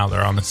 and now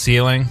they're on the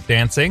ceiling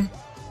dancing.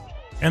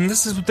 And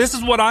this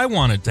is what I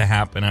wanted to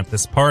happen at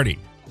this party.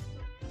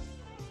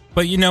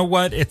 But you know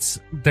what?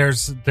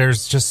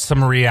 There's just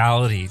some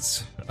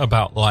realities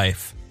about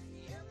life.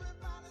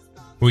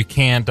 We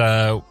can't.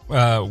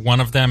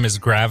 One of them is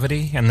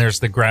gravity, and there's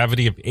the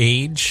gravity of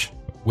age,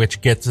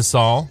 which gets us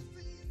all.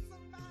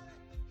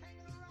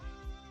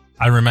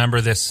 I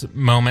remember this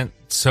moment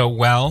so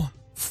well.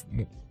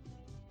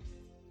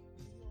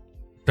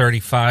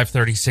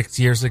 36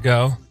 years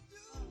ago.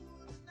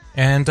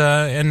 And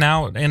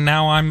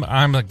now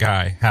I'm the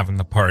guy having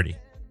the party.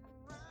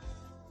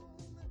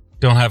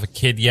 Don't have a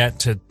kid yet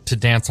to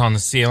dance on the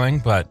ceiling,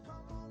 but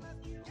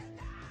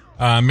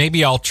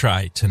maybe I'll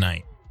try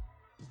tonight.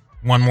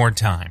 One more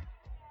time.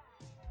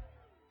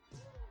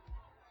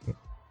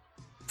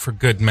 For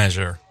good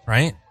measure,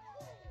 right?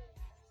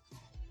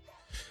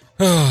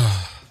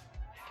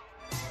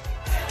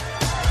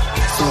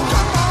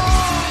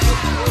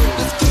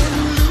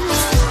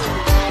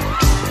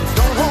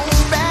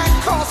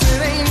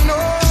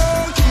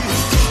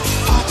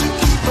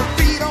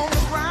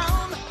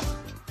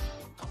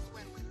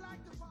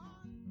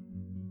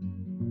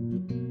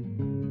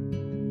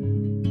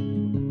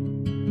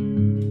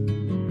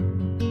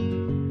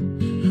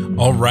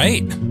 All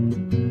right,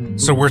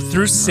 so we're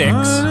through 6.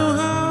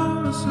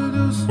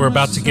 We're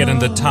about to get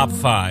into the top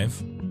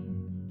 5.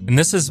 And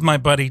this is my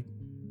buddy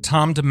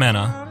Tom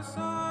DeMena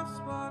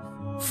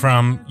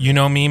from You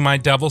Know Me, My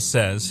Devil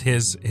Says,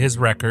 his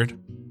record.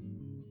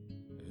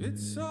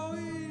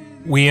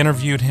 We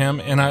interviewed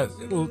him, and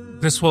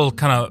this will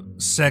kind of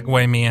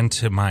segue me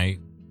into my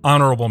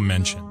honorable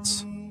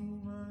mentions.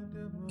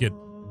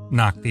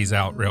 Knock these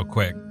out real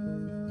quick.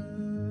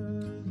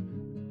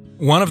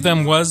 One of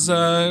them was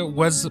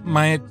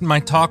my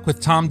talk with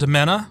Tom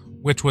DeMena,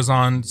 which was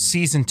on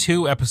season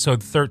 2,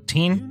 episode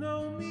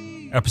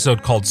 13,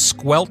 episode called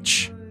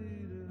Squelch.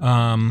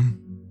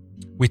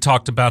 We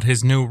talked about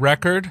his new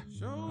record.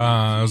 It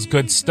was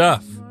good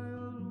stuff.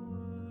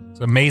 It's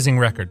an amazing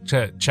record.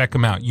 Check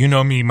him out. You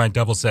Know Me, My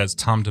Devil Says,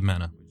 Tom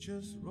DeMena.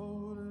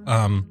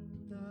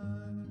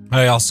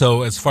 I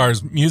also, as far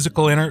as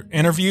musical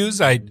interviews,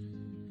 I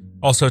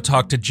also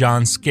talked to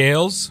Jonathan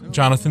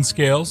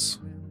Scales,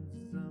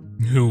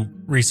 who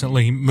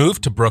recently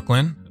moved to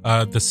Brooklyn,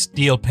 the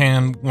Steel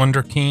Pan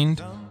Wunderkind.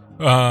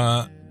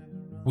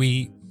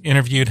 We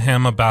interviewed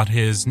him about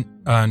his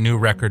new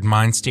record,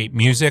 Mind State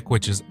Music,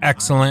 which is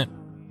excellent.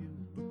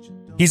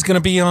 He's going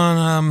to be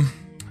on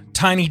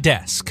Tiny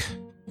Desk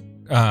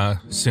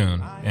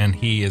soon, and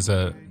he is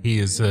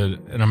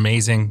an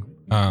amazing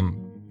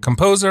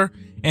composer.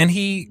 And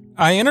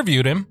I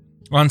interviewed him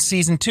on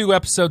season 2,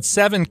 episode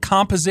 7.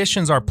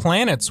 Compositions Are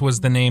Planets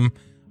was the name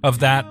of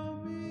that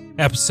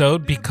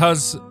episode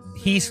because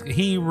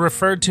he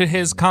referred to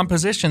his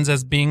compositions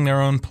as being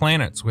their own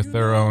planets with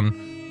their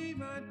own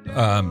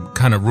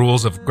kind of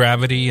rules of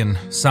gravity and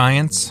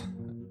science.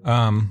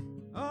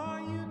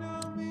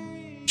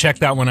 Check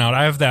that one out.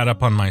 I have that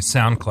up on my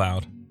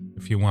SoundCloud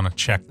if you want to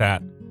check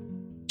that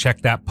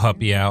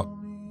puppy out.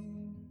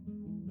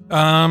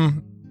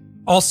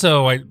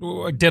 Also, I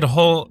did a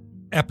whole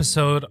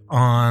episode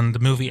on the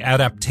movie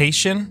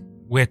Adaptation,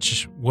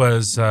 which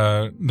was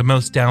the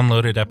most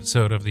downloaded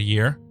episode of the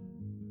year.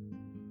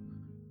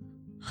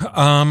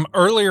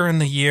 Earlier in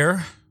the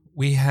year,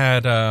 we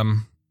had a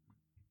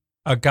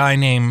guy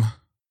named,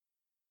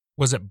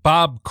 was it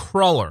Bob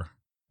Cruller,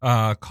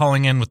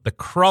 calling in with the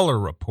Cruller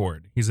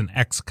Report. He's an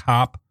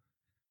ex-cop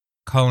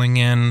calling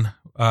in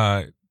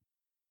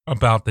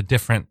about the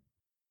different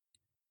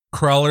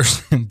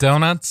crawlers and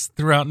donuts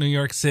throughout New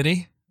York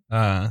City.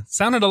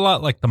 Sounded a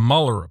lot like the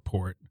Mueller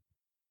Report.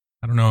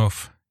 I don't know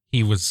if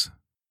he was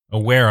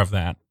aware of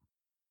that.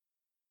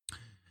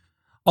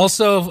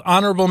 Also,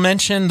 honorable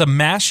mention, the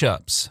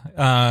mashups.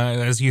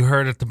 As you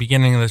heard at the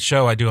beginning of the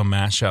show, I do a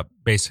mashup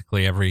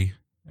basically every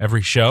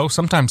show,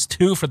 sometimes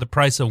two for the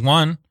price of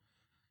one.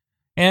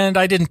 And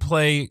I didn't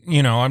play,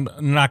 I'm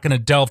not going to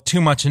delve too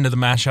much into the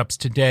mashups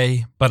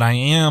today, but I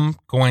am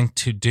going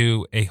to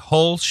do a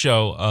whole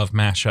show of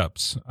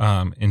mashups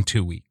in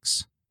 2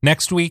 weeks.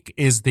 Next week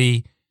is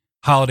the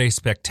Holiday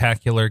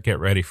Spectacular. Get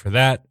ready for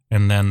that.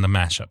 And then the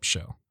mashup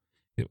show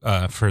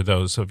for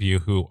those of you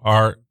who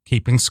are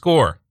keeping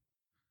score.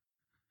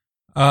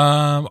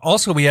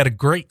 Also, we had a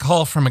great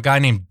call from a guy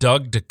named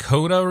Doug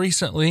Dakota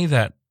recently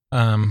that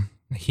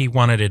he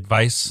wanted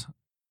advice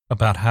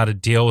about how to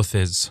deal with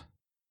his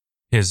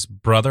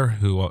brother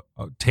who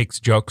takes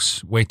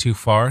jokes way too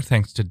far.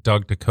 Thanks to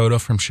Doug Dakota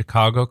from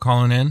Chicago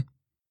calling in.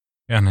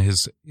 And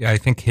I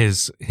think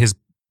his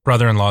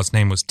brother-in-law's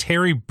name was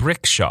Terry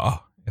Brickshaw,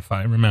 if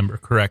I remember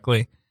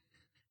correctly.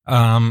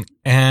 And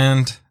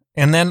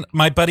then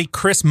my buddy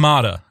Chris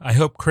Mata. I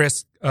hope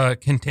Chris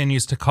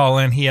continues to call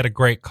in. He had a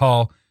great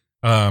call.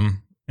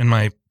 In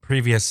my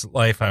previous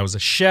life, I was a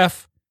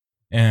chef,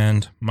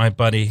 and my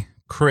buddy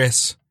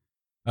Chris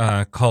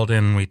called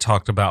in. We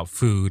talked about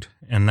food,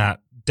 and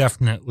that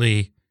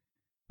definitely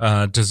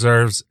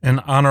deserves an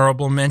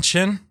honorable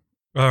mention.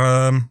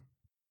 So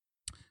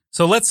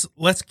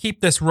let's keep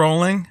this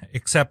rolling,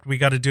 except we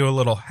got to do a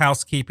little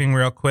housekeeping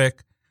real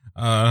quick.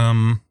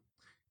 A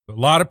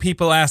lot of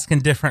people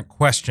asking different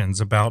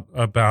questions about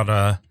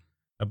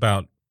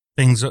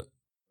things,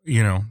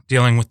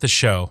 dealing with the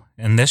show,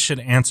 and this should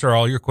answer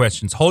all your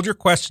questions. Hold your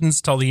questions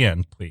till the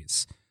end,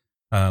 please.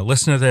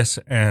 Listen to this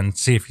and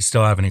see if you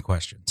still have any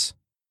questions.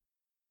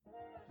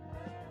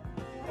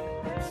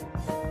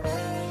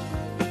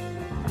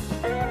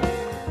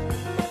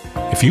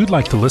 If you'd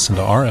like to listen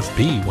to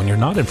RFB when you're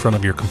not in front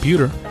of your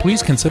computer,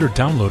 please consider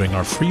downloading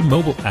our free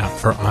mobile app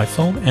for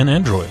iPhone and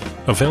Android,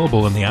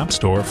 available in the App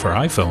Store for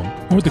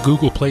iPhone or the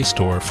Google Play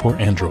Store for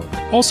Android.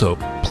 Also,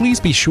 please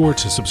be sure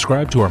to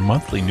subscribe to our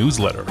monthly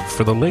newsletter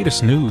for the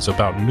latest news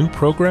about new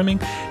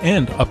programming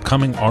and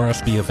upcoming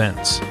RFB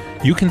events.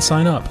 You can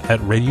sign up at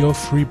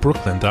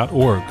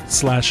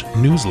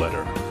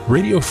radiofreebrooklyn.org/newsletter.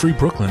 Radio Free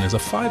Brooklyn is a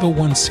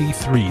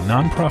 501c3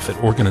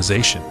 nonprofit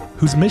organization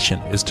whose mission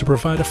is to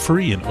provide a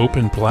free and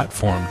open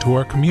platform to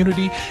our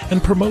community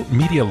and promote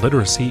media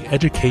literacy,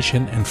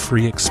 education, and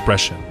free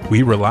expression.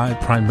 We rely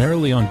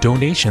primarily on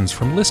donations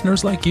from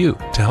listeners like you.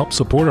 To help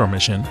support our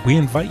mission, we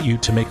invite you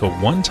to make a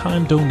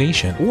one-time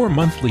donation or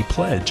monthly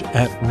pledge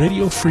at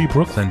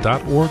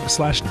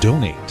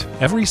radiofreebrooklyn.org/donate.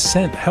 Every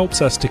cent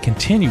helps us to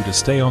continue to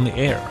stay on the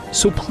air.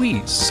 So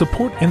please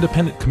support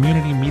independent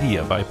community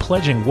media by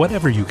pledging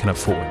whatever you can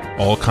afford.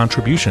 All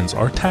contributions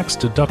are tax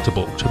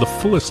deductible to the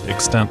fullest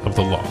extent of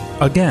the law.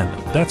 Again,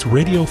 that's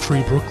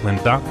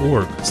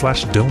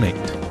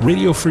radiofreebrooklyn.org/donate.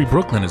 Radio Free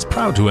Brooklyn is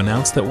proud to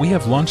announce that we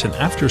have launched an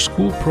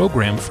after-school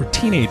program for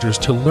teenagers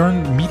to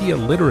learn media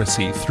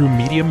literacy through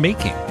media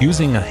making,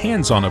 using a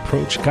hands-on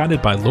approach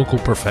guided by local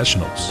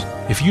professionals.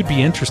 If you'd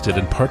be interested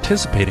in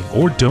participating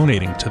or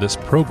donating to this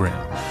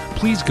program,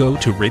 please go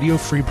to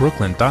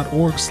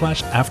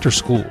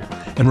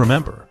radiofreebrooklyn.org/afterschool. And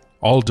remember,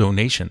 all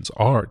donations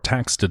are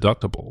tax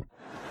deductible.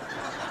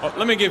 Oh,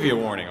 let me give you a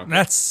warning. Okay?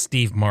 That's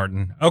Steve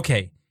Martin.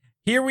 Okay,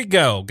 here we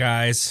go,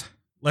 guys.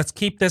 Let's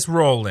keep this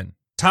rolling.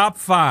 Top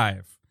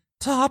 5.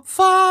 Top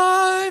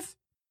 5.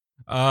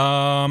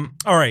 All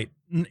right.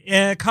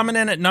 Coming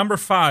in at number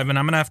 5, and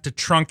I'm going to have to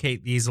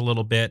truncate these a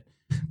little bit.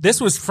 This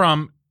was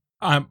from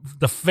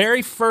the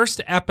very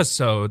first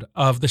episode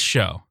of the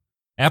show,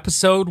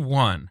 episode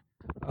 1.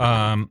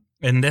 And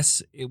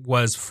this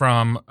was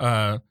from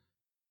a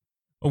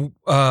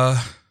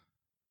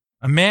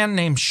man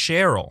named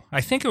Cheryl.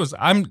 I think it was,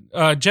 I'm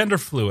gender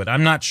fluid.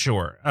 I'm not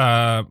sure.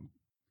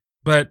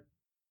 But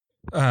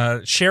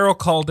Cheryl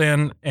called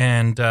in,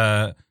 and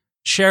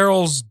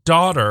Cheryl's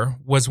daughter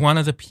was one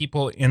of the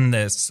people in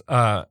this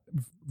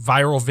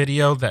viral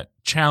video that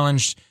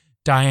challenged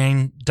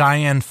Dianne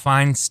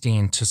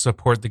Feinstein to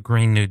support the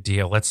Green New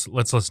Deal. Let's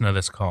listen to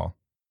this call.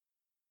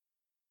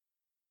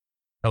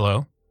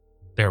 Hello?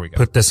 There we go.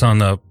 Put this on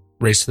the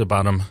Race to the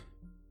Bottom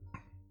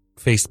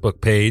Facebook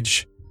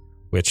page,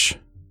 which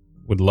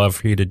would love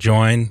for you to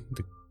join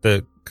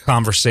the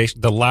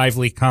conversation, the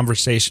lively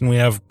conversation we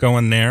have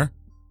going there.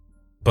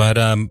 But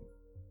do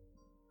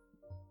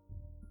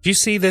you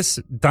see this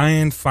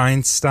Dianne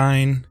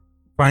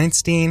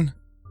Feinstein,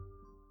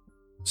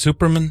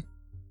 Superman?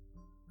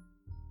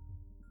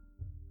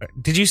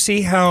 Did you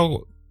see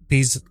how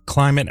these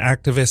climate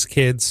activist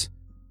kids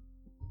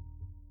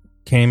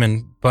came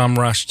and bum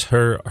rushed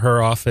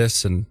her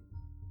office and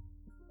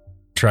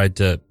tried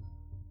to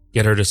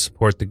get her to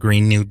support the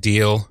Green New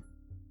Deal,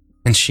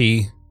 and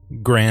she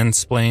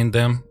grand-splained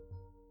them?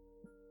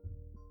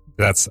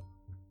 That's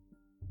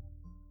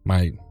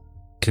my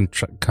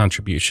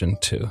contribution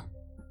to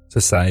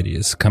society,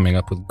 is coming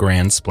up with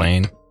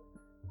grand-splain.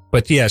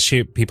 But yeah,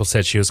 people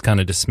said she was kind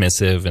of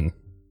dismissive and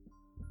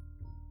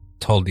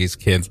told these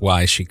kids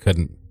why she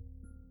couldn't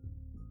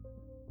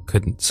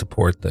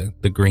support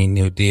the Green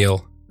New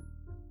Deal.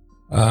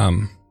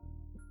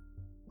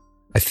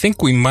 I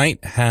think we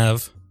might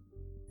have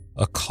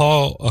a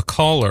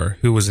caller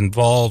who was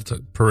involved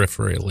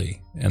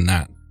peripherally in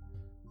that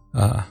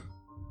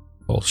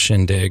whole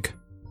shindig.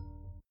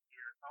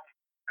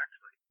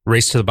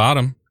 Race to the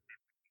Bottom.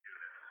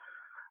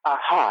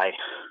 Hi.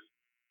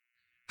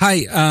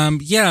 Hi.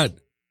 Yeah.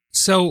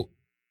 So,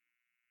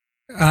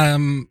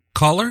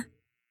 caller?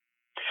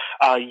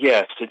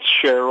 Yes, it's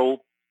Cheryl.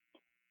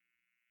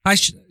 Hi,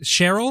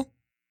 Cheryl?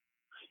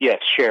 Yes,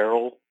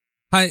 Cheryl.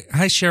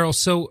 Hi, Cheryl.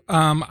 So,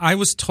 I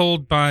was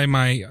told by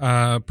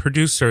my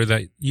producer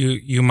that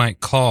you might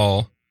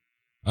call.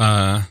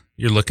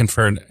 You're looking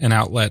for an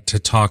outlet to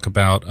talk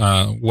about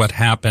what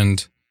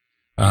happened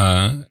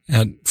at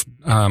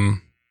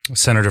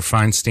Senator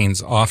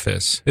Feinstein's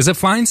office. Is it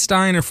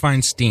Feinstein or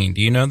Feinstein?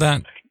 Do you know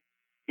that?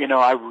 You know,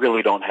 I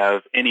really don't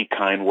have any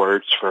kind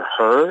words for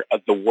her.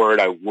 The word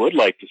I would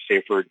like to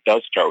say for her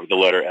does start with the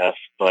letter F,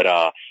 but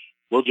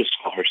we'll just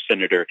call her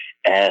Senator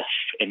F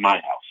in my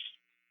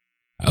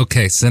house.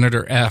 Okay,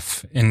 Senator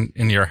F in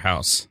your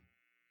house.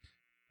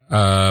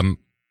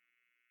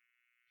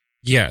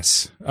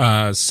 Yes.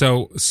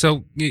 So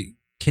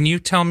can you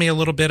tell me a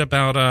little bit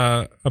about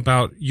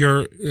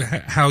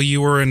how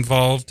you were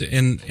involved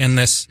in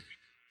this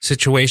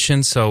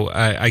situation? So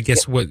I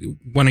guess what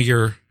one of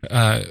your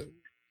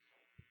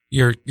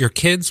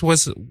kids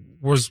was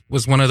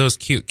one of those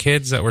cute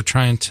kids that were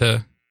trying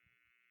to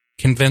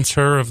convince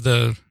her of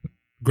the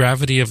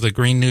gravity of the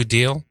Green New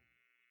Deal?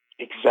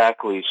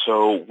 Exactly.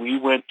 So we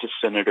went to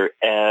Senator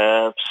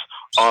F's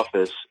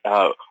office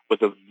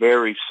with a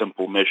very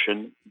simple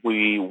mission.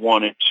 We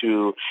wanted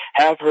to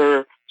have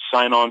her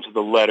sign on to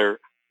the letter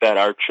that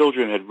our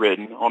children had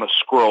written on a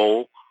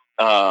scroll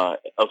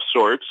of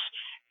sorts,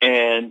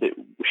 and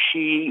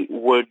she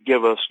would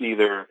give us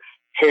neither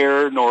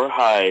hair nor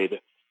hide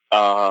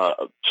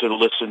to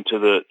listen to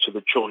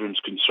the children's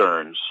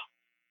concerns.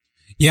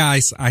 Yeah, I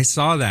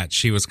saw that.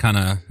 She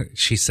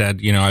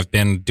said, you know, I've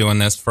been doing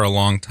this for a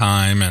long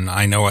time and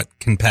I know it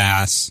can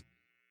pass.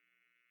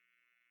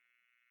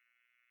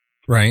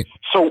 Right.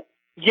 So,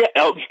 yeah,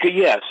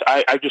 yes,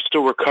 I'm just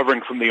still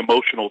recovering from the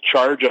emotional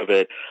charge of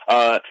it.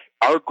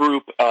 Our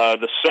group,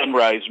 the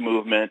Sunrise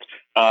Movement,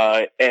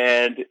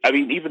 and I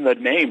mean, even the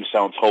name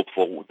sounds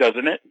hopeful,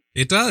 doesn't it?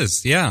 It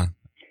does, yeah.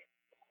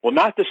 Well,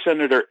 not the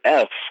Senator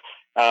F.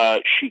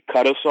 She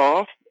cut us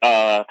off.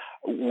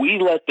 We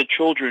let the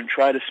children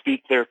try to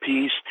speak their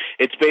piece.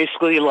 It's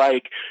basically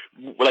like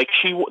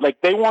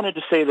they wanted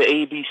to say the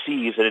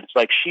ABCs, and it's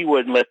like she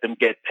wouldn't let them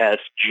get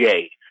past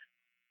J.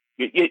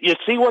 You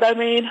see what I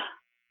mean?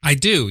 I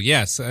do,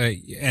 yes,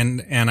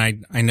 and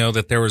I know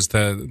that there was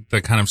the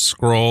kind of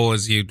scroll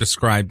as you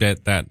described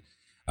it that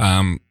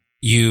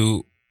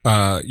your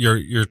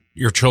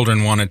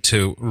children wanted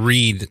to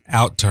read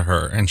out to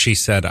her, and she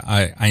said,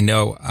 I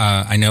know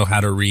how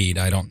to read.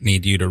 I don't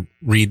need you to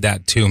read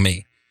that to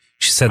me.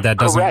 She said that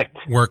doesn't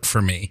work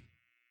for me.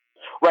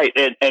 Right,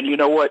 and you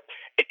know what?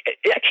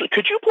 Actually,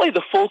 could you play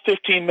the full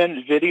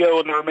 15-minute video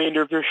in the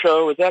remainder of your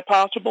show? Is that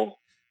possible?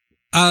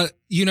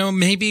 You know,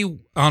 maybe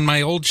on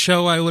my old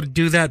show I would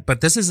do that,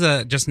 but this is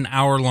just an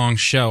hour-long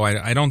show.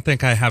 I don't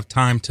think I have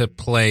time to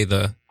play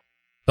the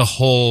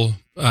whole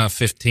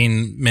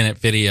 15-minute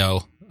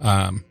video.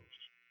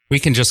 We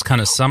can just kind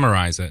of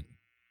summarize it.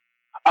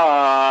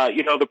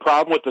 You know, the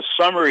problem with the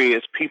summary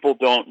is people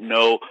don't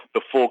know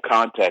the full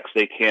context.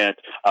 They can't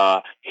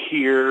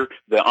hear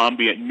the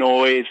ambient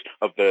noise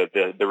of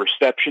the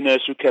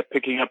receptionist who kept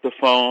picking up the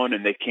phone,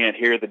 and they can't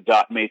hear the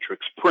dot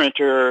matrix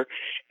printer.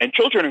 And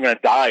children are going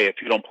to die if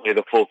you don't play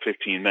the full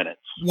 15 minutes.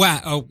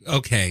 Wow. Oh,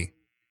 okay.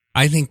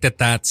 I think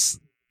that's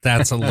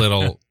a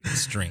little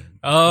extreme.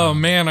 Oh,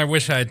 man, I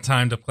wish I had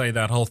time to play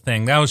that whole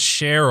thing. That was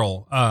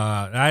Cheryl.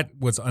 That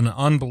was an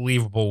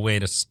unbelievable way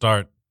to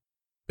start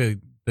the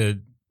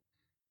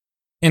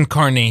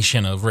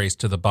incarnation of Race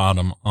to the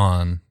Bottom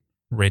on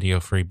Radio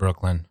Free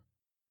Brooklyn.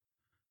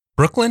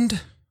 Brooklyn?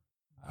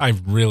 I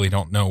really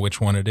don't know which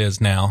one it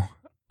is now.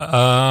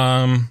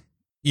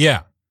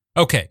 Yeah.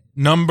 Okay.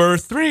 Number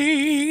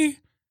 3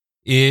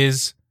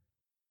 is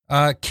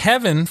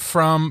Kevin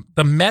from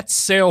the Mets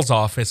sales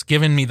office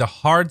giving me the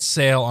hard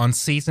sale on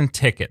season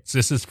tickets.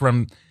 This is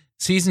from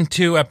season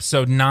 2,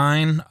 episode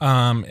 9.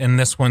 And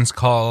this one's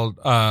called,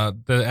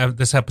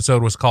 this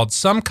episode was called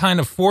Some Kind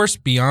of Force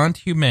Beyond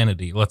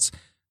Humanity. Let's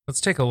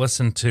take a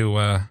listen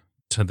to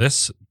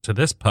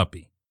this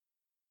puppy.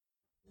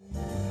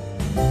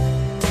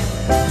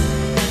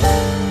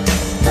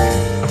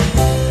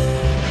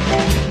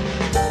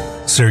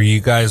 So are you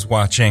guys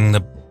watching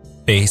the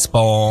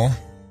baseball?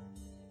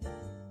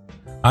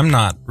 I'm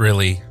not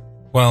really.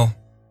 Well,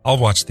 I'll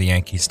watch the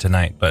Yankees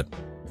tonight, but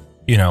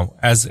you know,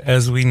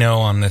 as we know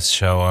on this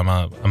show, I'm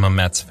a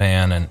Mets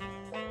fan, and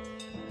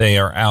they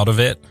are out of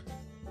it.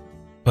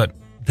 But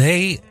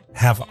they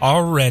have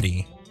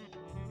already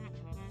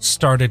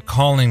started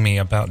calling me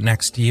about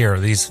next year.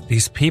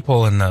 These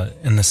people in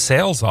the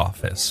sales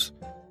office,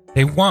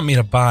 they want me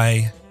to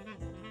buy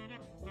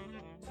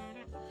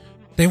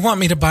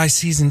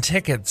season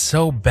tickets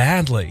so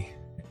badly,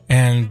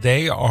 and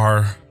they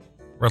are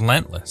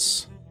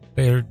relentless.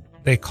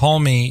 They call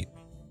me,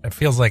 it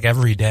feels like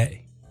every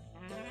day,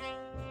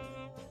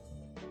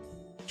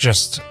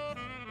 just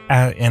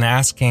in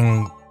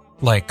asking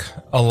like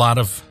a lot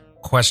of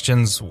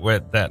questions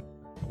with that.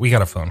 We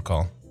got a phone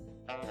call.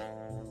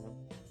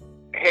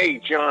 Hey,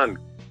 John.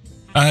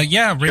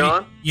 Yeah, really?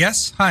 John?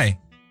 Yes. Hi.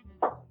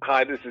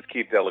 Hi, this is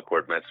Keith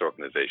Delacourt, Mets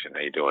organization.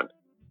 How you doing?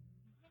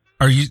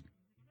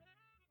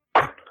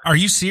 Are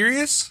you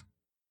serious?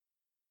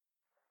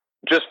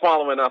 Just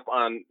following up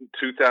on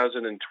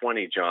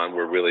 2020, John.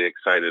 We're really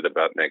excited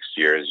about next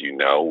year. As you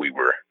know, we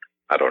were,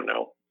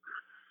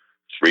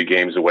 3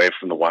 games away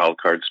from the wild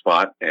card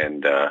spot,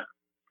 and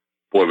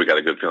boy, we got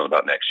a good feeling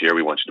about next year.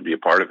 We want you to be a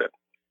part of it.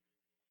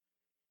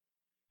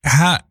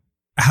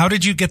 How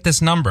did you get this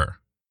number?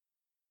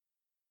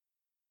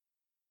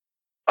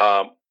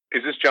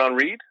 Is this John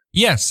Reed?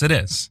 Yes, it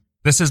is.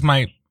 This is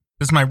my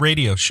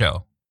radio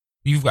show.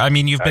 You've been.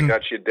 I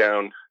got you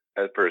down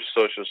as per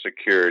Social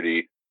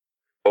Security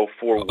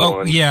 041.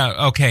 Oh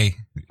yeah, okay.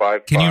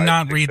 55, Can you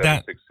not read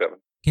that? 67.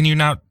 Can you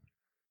not?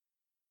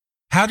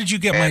 How did you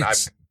get and my?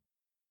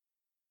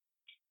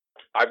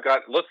 I've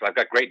got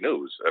great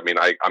news. I mean,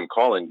 I'm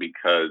calling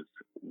because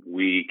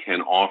we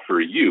can offer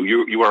you.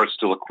 You are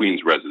still a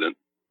Queens resident.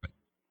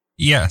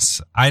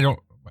 Yes, I don't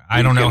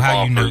know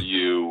how you know.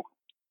 You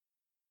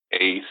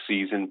a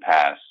season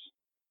pass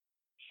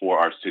for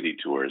our city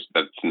tours.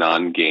 That's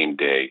non-game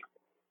day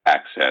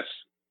access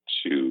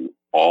to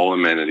all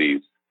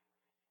amenities,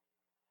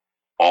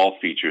 all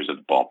features of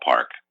the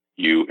ballpark.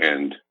 Are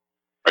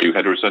you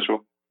heterosexual?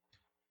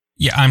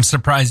 Yeah, I'm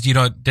surprised you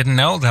didn't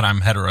know that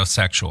I'm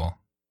heterosexual.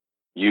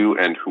 You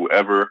and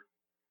whoever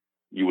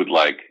you would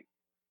like.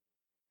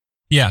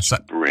 Yes.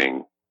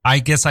 Bring. I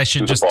guess I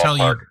should just tell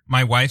you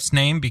my wife's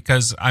name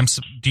because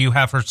do you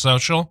have her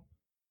social?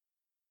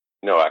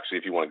 No, actually,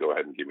 if you want to go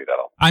ahead and give me that,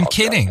 I'm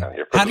kidding.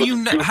 How do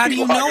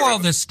you know all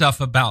this stuff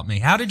about me?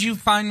 How did you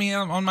find me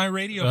on my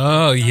radio?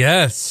 Oh,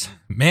 yes.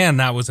 Man,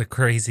 that was a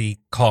crazy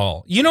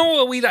call. You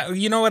know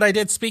what I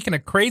did? Speaking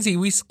of crazy,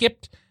 we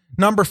skipped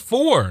number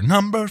 4.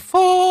 Number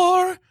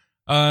 4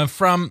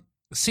 from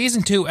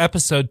season 2,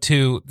 episode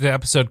 2, the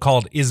episode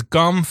called Is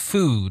Gum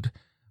Food?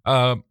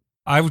 I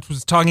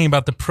was talking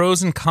about the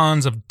pros and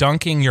cons of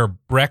dunking your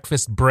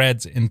breakfast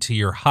breads into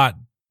your hot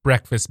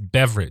breakfast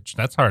beverage.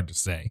 That's hard to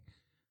say.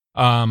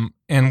 And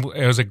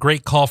it was a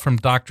great call from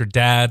Dr.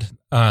 Dad.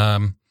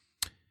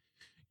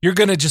 You're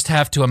going to just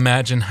have to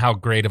imagine how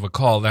great of a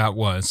call that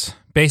was.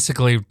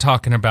 Basically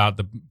talking about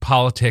the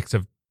politics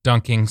of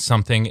dunking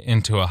something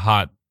into a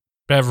hot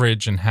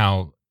beverage and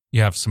how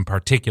you have some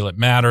particulate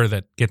matter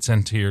that gets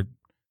into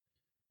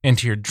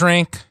your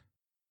drink.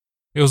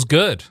 It was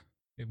good.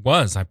 It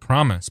was, I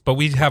promise. But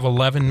we have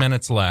 11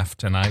 minutes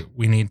left, and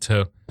we need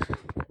to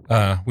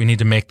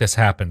make this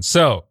happen.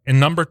 So, in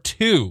number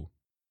 2,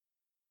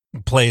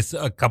 plays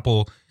a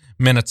couple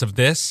minutes of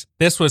this.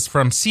 This was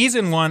from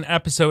season 1,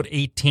 episode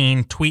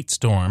 18, Tweet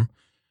Storm,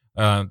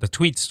 the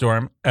Tweet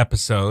Storm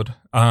episode.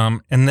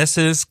 And this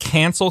is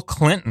Cancel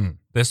Clinton.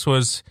 This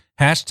was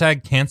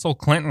hashtag Cancel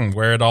Clinton,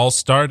 where it all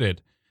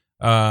started.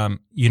 As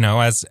you know,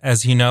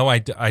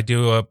 I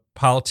do a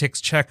politics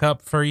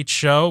checkup for each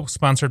show,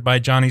 sponsored by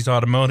Johnny's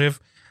Automotive,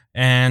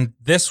 and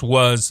this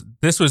was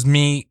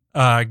me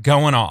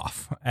going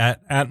off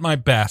at my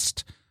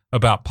best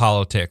about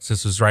politics.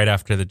 This was right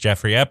after the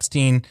Jeffrey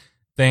Epstein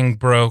thing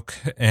broke,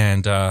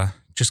 and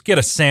just get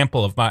a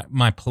sample of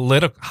my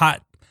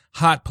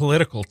hot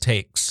political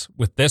takes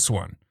with this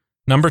one.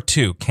 Number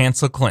 2,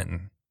 Cancel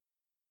Clinton.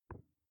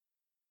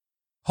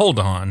 Hold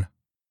on.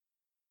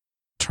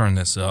 Turn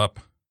this up.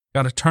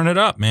 Got to turn it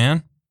up,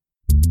 man.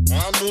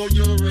 I know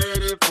you're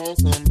ready for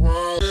some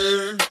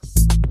politics.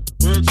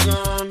 With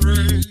John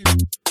Reed,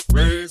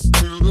 race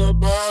to the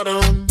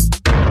bottom.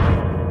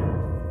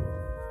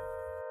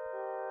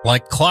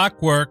 Like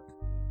clockwork.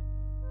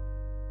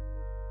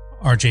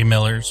 R.J.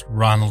 Miller's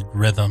Ronald's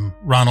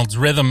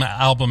Rhythm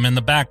album in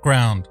the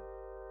background.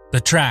 The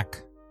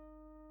track,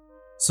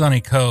 Sunny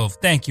Cove.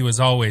 Thank you as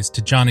always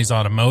to Johnny's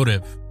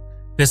Automotive.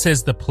 This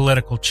is the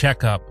political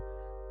checkup.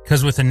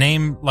 Because with a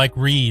name like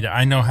Reed,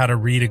 I know how to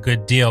read a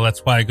good deal. That's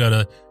why I go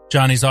to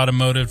Johnny's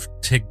Automotive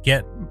to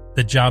get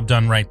the job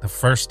done right the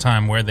first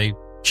time, where they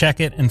check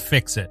it and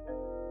fix it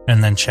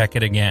and then check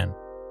it again.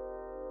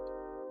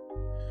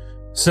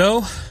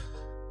 So,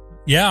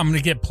 yeah, I'm going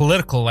to get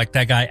political like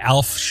that guy,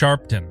 Alf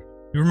Sharpton.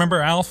 You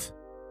remember Alf?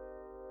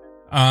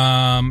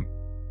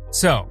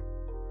 So,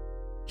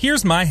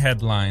 here's my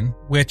headline,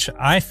 which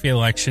I feel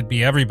like should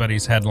be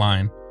everybody's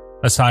headline,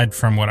 aside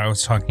from what I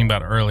was talking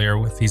about earlier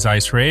with these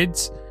ICE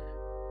raids.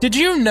 Did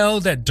you know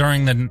that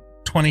during the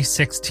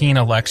 2016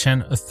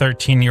 election, a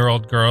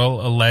 13-year-old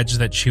girl alleged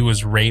that she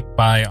was raped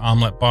by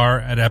Omelet Bar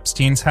at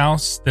Epstein's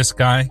house? This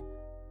guy,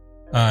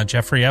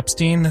 Jeffrey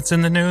Epstein, that's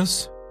in the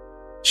news.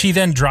 She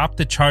then dropped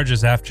the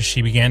charges after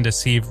she began to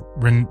receive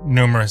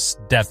numerous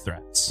death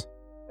threats.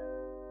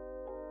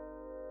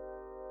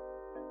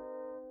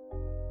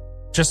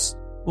 Just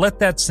let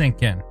that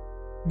sink in.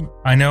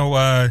 I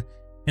know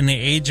in the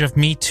age of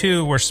Me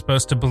Too, we're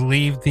supposed to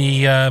believe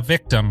the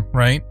victim,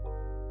 right?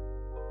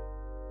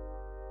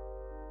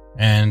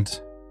 And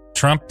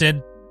Trump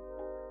did.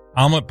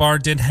 Omelet Bar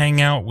did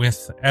hang out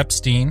with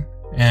Epstein,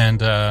 and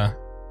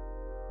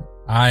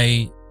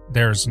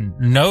there's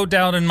no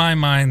doubt in my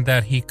mind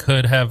that he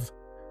could have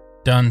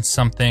done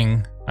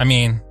something. I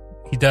mean,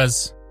 he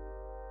does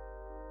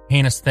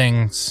heinous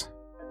things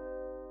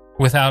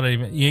without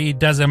even, he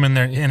does them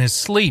in his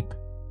sleep.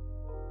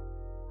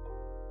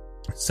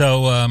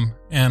 So,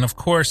 and of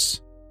course,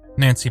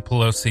 Nancy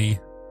Pelosi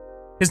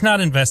is not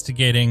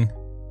investigating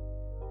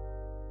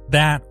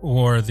that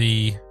or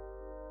the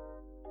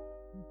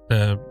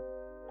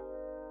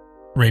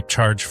rape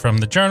charge from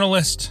the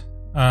journalist,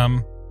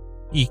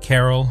 E.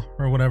 Carroll,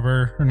 or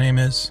whatever her name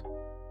is.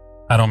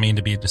 I don't mean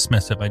to be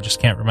dismissive. I just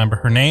can't remember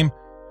her name.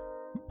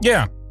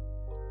 Yeah.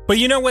 But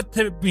you know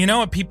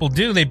what people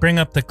do? They bring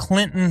up the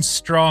Clinton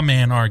straw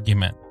man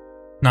argument.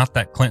 Not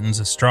that Clinton's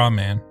a straw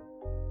man.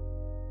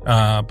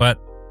 But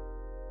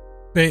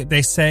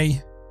they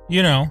say,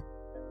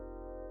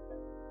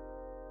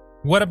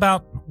 what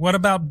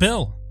about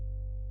Bill?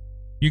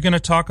 You're going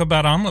to talk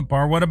about Omelet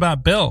Bar. What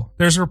about Bill?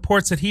 There's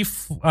reports that he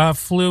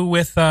flew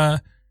with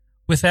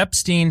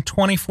Epstein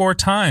 24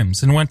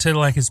 times and went to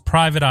like his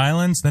private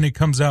islands. Then he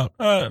comes out,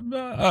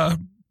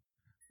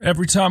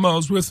 every time I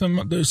was with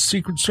him, the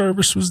Secret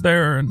Service was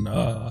there, and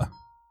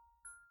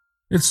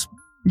it's,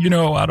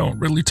 I don't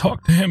really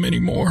talk to him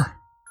anymore.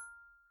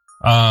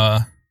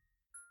 But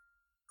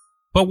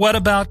what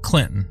about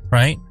Clinton,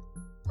 right?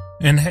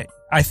 And hey,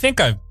 I think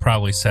I've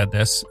probably said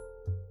this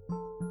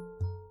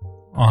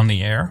on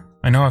the air.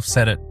 I know I've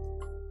said it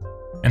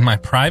in my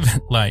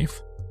private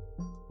life.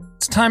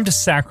 It's time to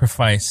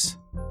sacrifice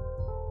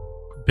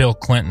Bill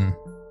Clinton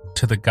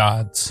to the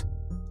gods.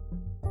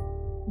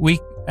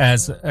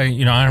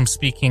 I'm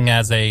speaking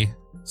as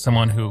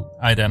someone who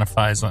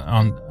identifies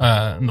on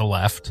the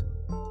left,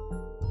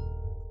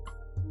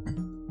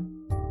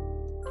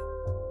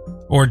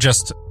 or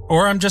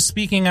I'm just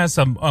speaking as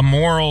a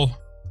moral,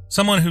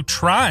 someone who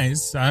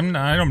tries.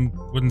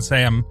 Wouldn't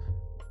say I'm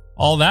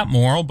all that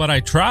moral, but I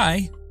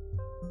try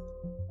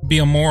to be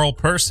a moral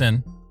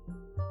person.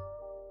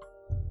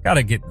 You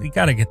gotta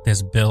get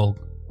this Bill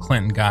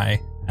Clinton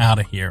guy out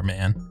of here,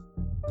 man.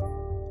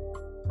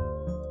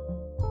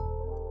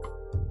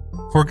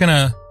 If we're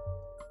gonna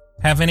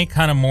have any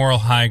kind of moral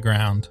high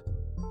ground,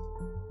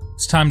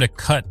 it's time to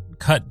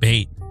cut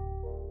bait.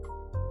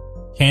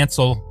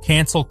 Cancel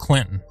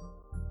Clinton.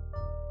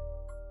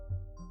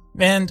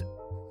 And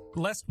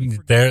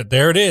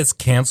there it is.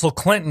 Cancel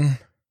Clinton.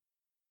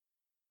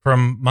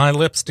 From my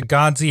lips to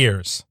God's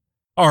ears.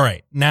 All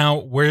right,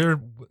 now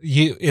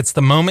it's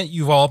the moment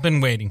you've all been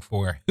waiting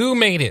for. Who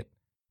made it?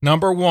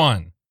 Number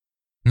one.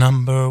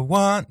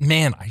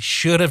 Man, I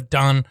should have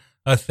done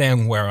a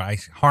thing where I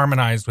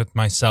harmonized with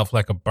myself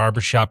like a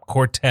barbershop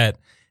quartet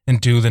and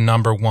do the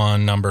number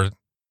one, number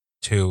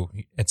two,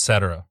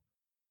 etc.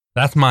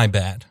 That's my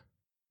bad.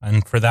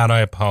 And for that,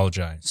 I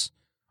apologize.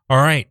 All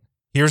right,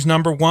 here's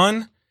number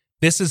one.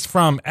 This is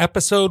from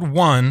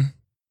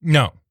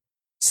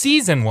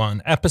Season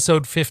 1,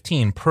 Episode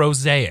 15,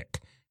 Prosaic.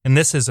 And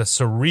this is a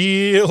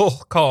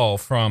surreal call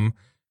from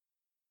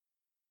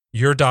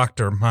your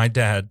doctor, my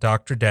dad,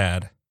 Dr.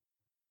 Dad.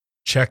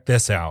 Check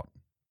this out.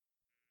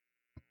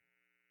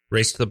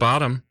 Race to the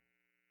bottom.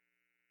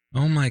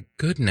 Oh my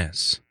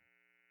goodness.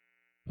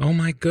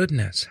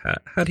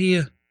 How do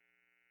you...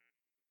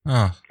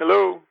 Oh.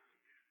 Hello?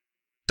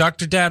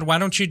 Dr. Dad, why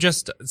don't you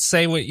just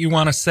say what you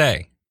want to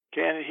say?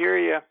 Can't hear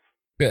you.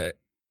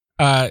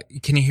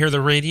 Can you hear the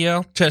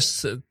radio?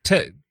 Just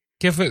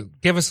give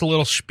us a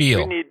little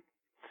spiel.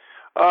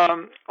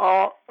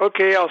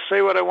 Okay, I'll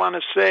say what I want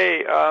to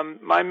say.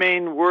 My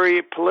main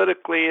worry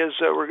politically is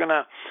that we're going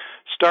to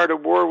start a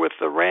war with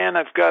Iran.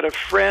 I've got a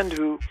friend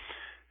who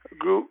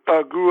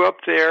grew up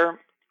there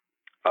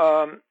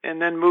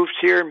and then moved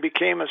here and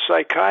became a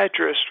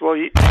psychiatrist. Well,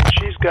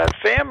 she's got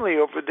family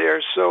over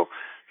there, so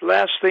the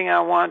last thing I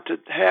want to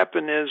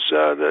happen is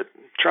that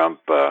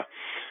Trump...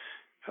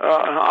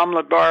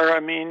 Omelet Bar,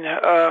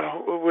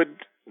 would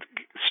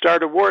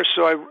start a war.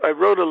 So I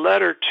wrote a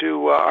letter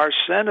to our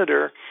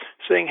senator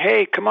saying,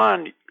 hey, come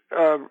on,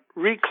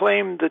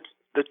 reclaim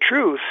the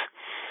truth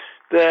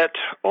that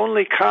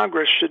only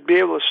Congress should be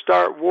able to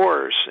start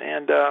wars.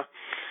 And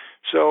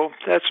so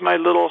that's my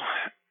little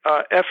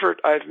effort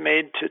I've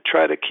made to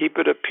try to keep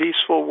it a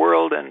peaceful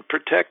world and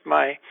protect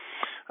my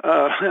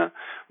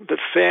the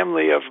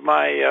family of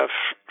my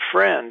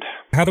friend.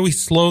 How do we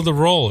slow the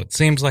roll? It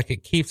seems like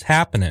it keeps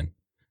happening.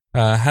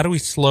 How do we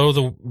slow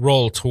the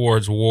roll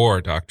towards war,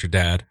 Dr.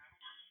 Dad?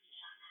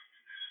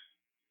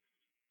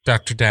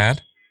 Dr.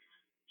 Dad?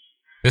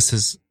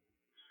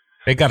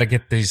 They got to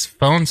get these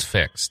phones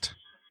fixed.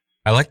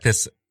 I like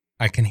this.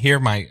 I can hear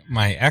my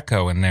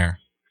echo in there.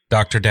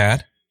 Dr.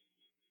 Dad?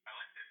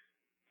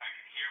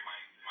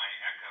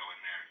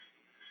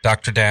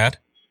 Dr. Dad?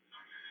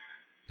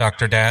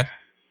 Dr. Dad?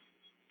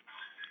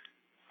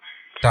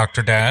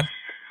 Dr. Dad?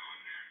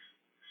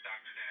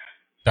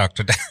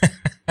 Dr. Dad?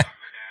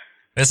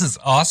 This is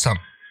awesome.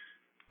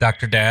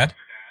 Dr. Dad?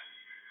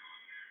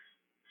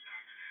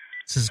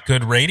 This is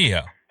good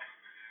radio.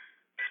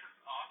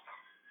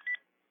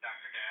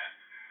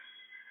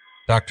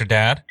 Dr.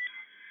 Dad?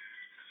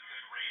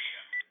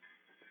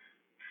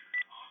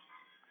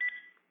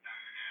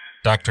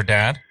 Dr.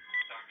 Dad?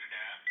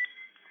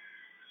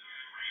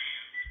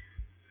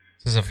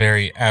 This is a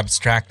very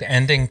abstract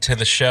ending to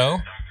the show.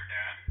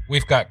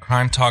 We've got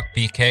Crime Talk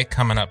BK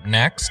coming up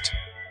next.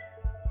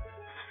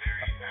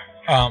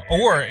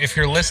 Or if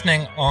you're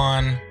listening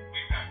on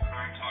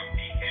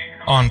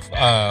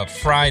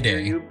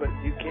Friday. You, but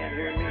you can't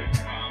hear me.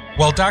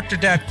 Well, Dr.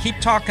 Dad, keep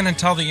talking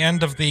until the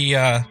end of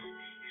the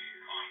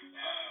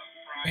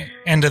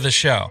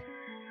show.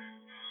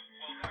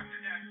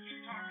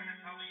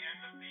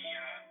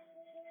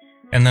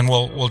 And then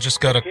we'll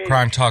just go to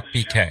Crime Talk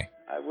BK.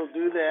 I will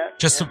do that.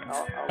 Just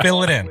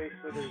fill it in.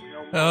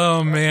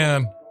 Oh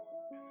man.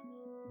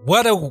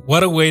 What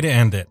a way to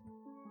end it.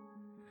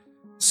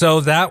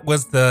 So that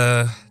was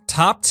the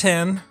top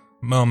 10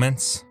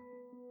 moments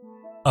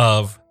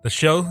of the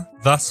show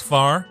thus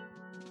far.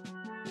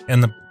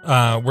 And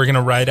we're going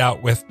to ride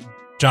out with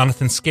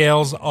Jonathan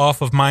Scales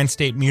off of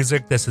Mindstate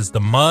Music. This is The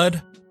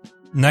Mud.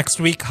 Next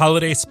week,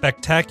 Holiday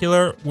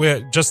Spectacular.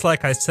 Just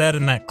like I said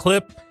in that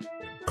clip,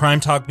 Crime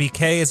Talk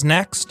BK is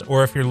next.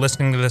 Or if you're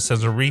listening to this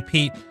as a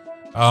repeat,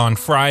 on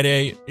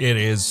Friday, it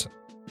is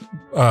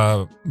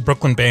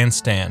Brooklyn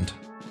Bandstand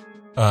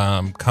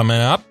coming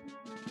up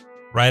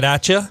right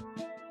at you.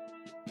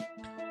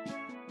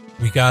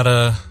 We got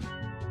a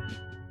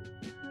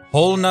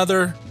whole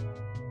nother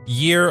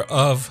year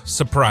of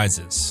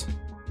surprises.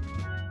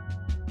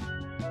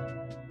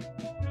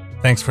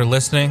 Thanks for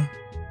listening.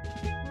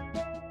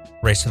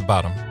 Race to the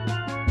bottom.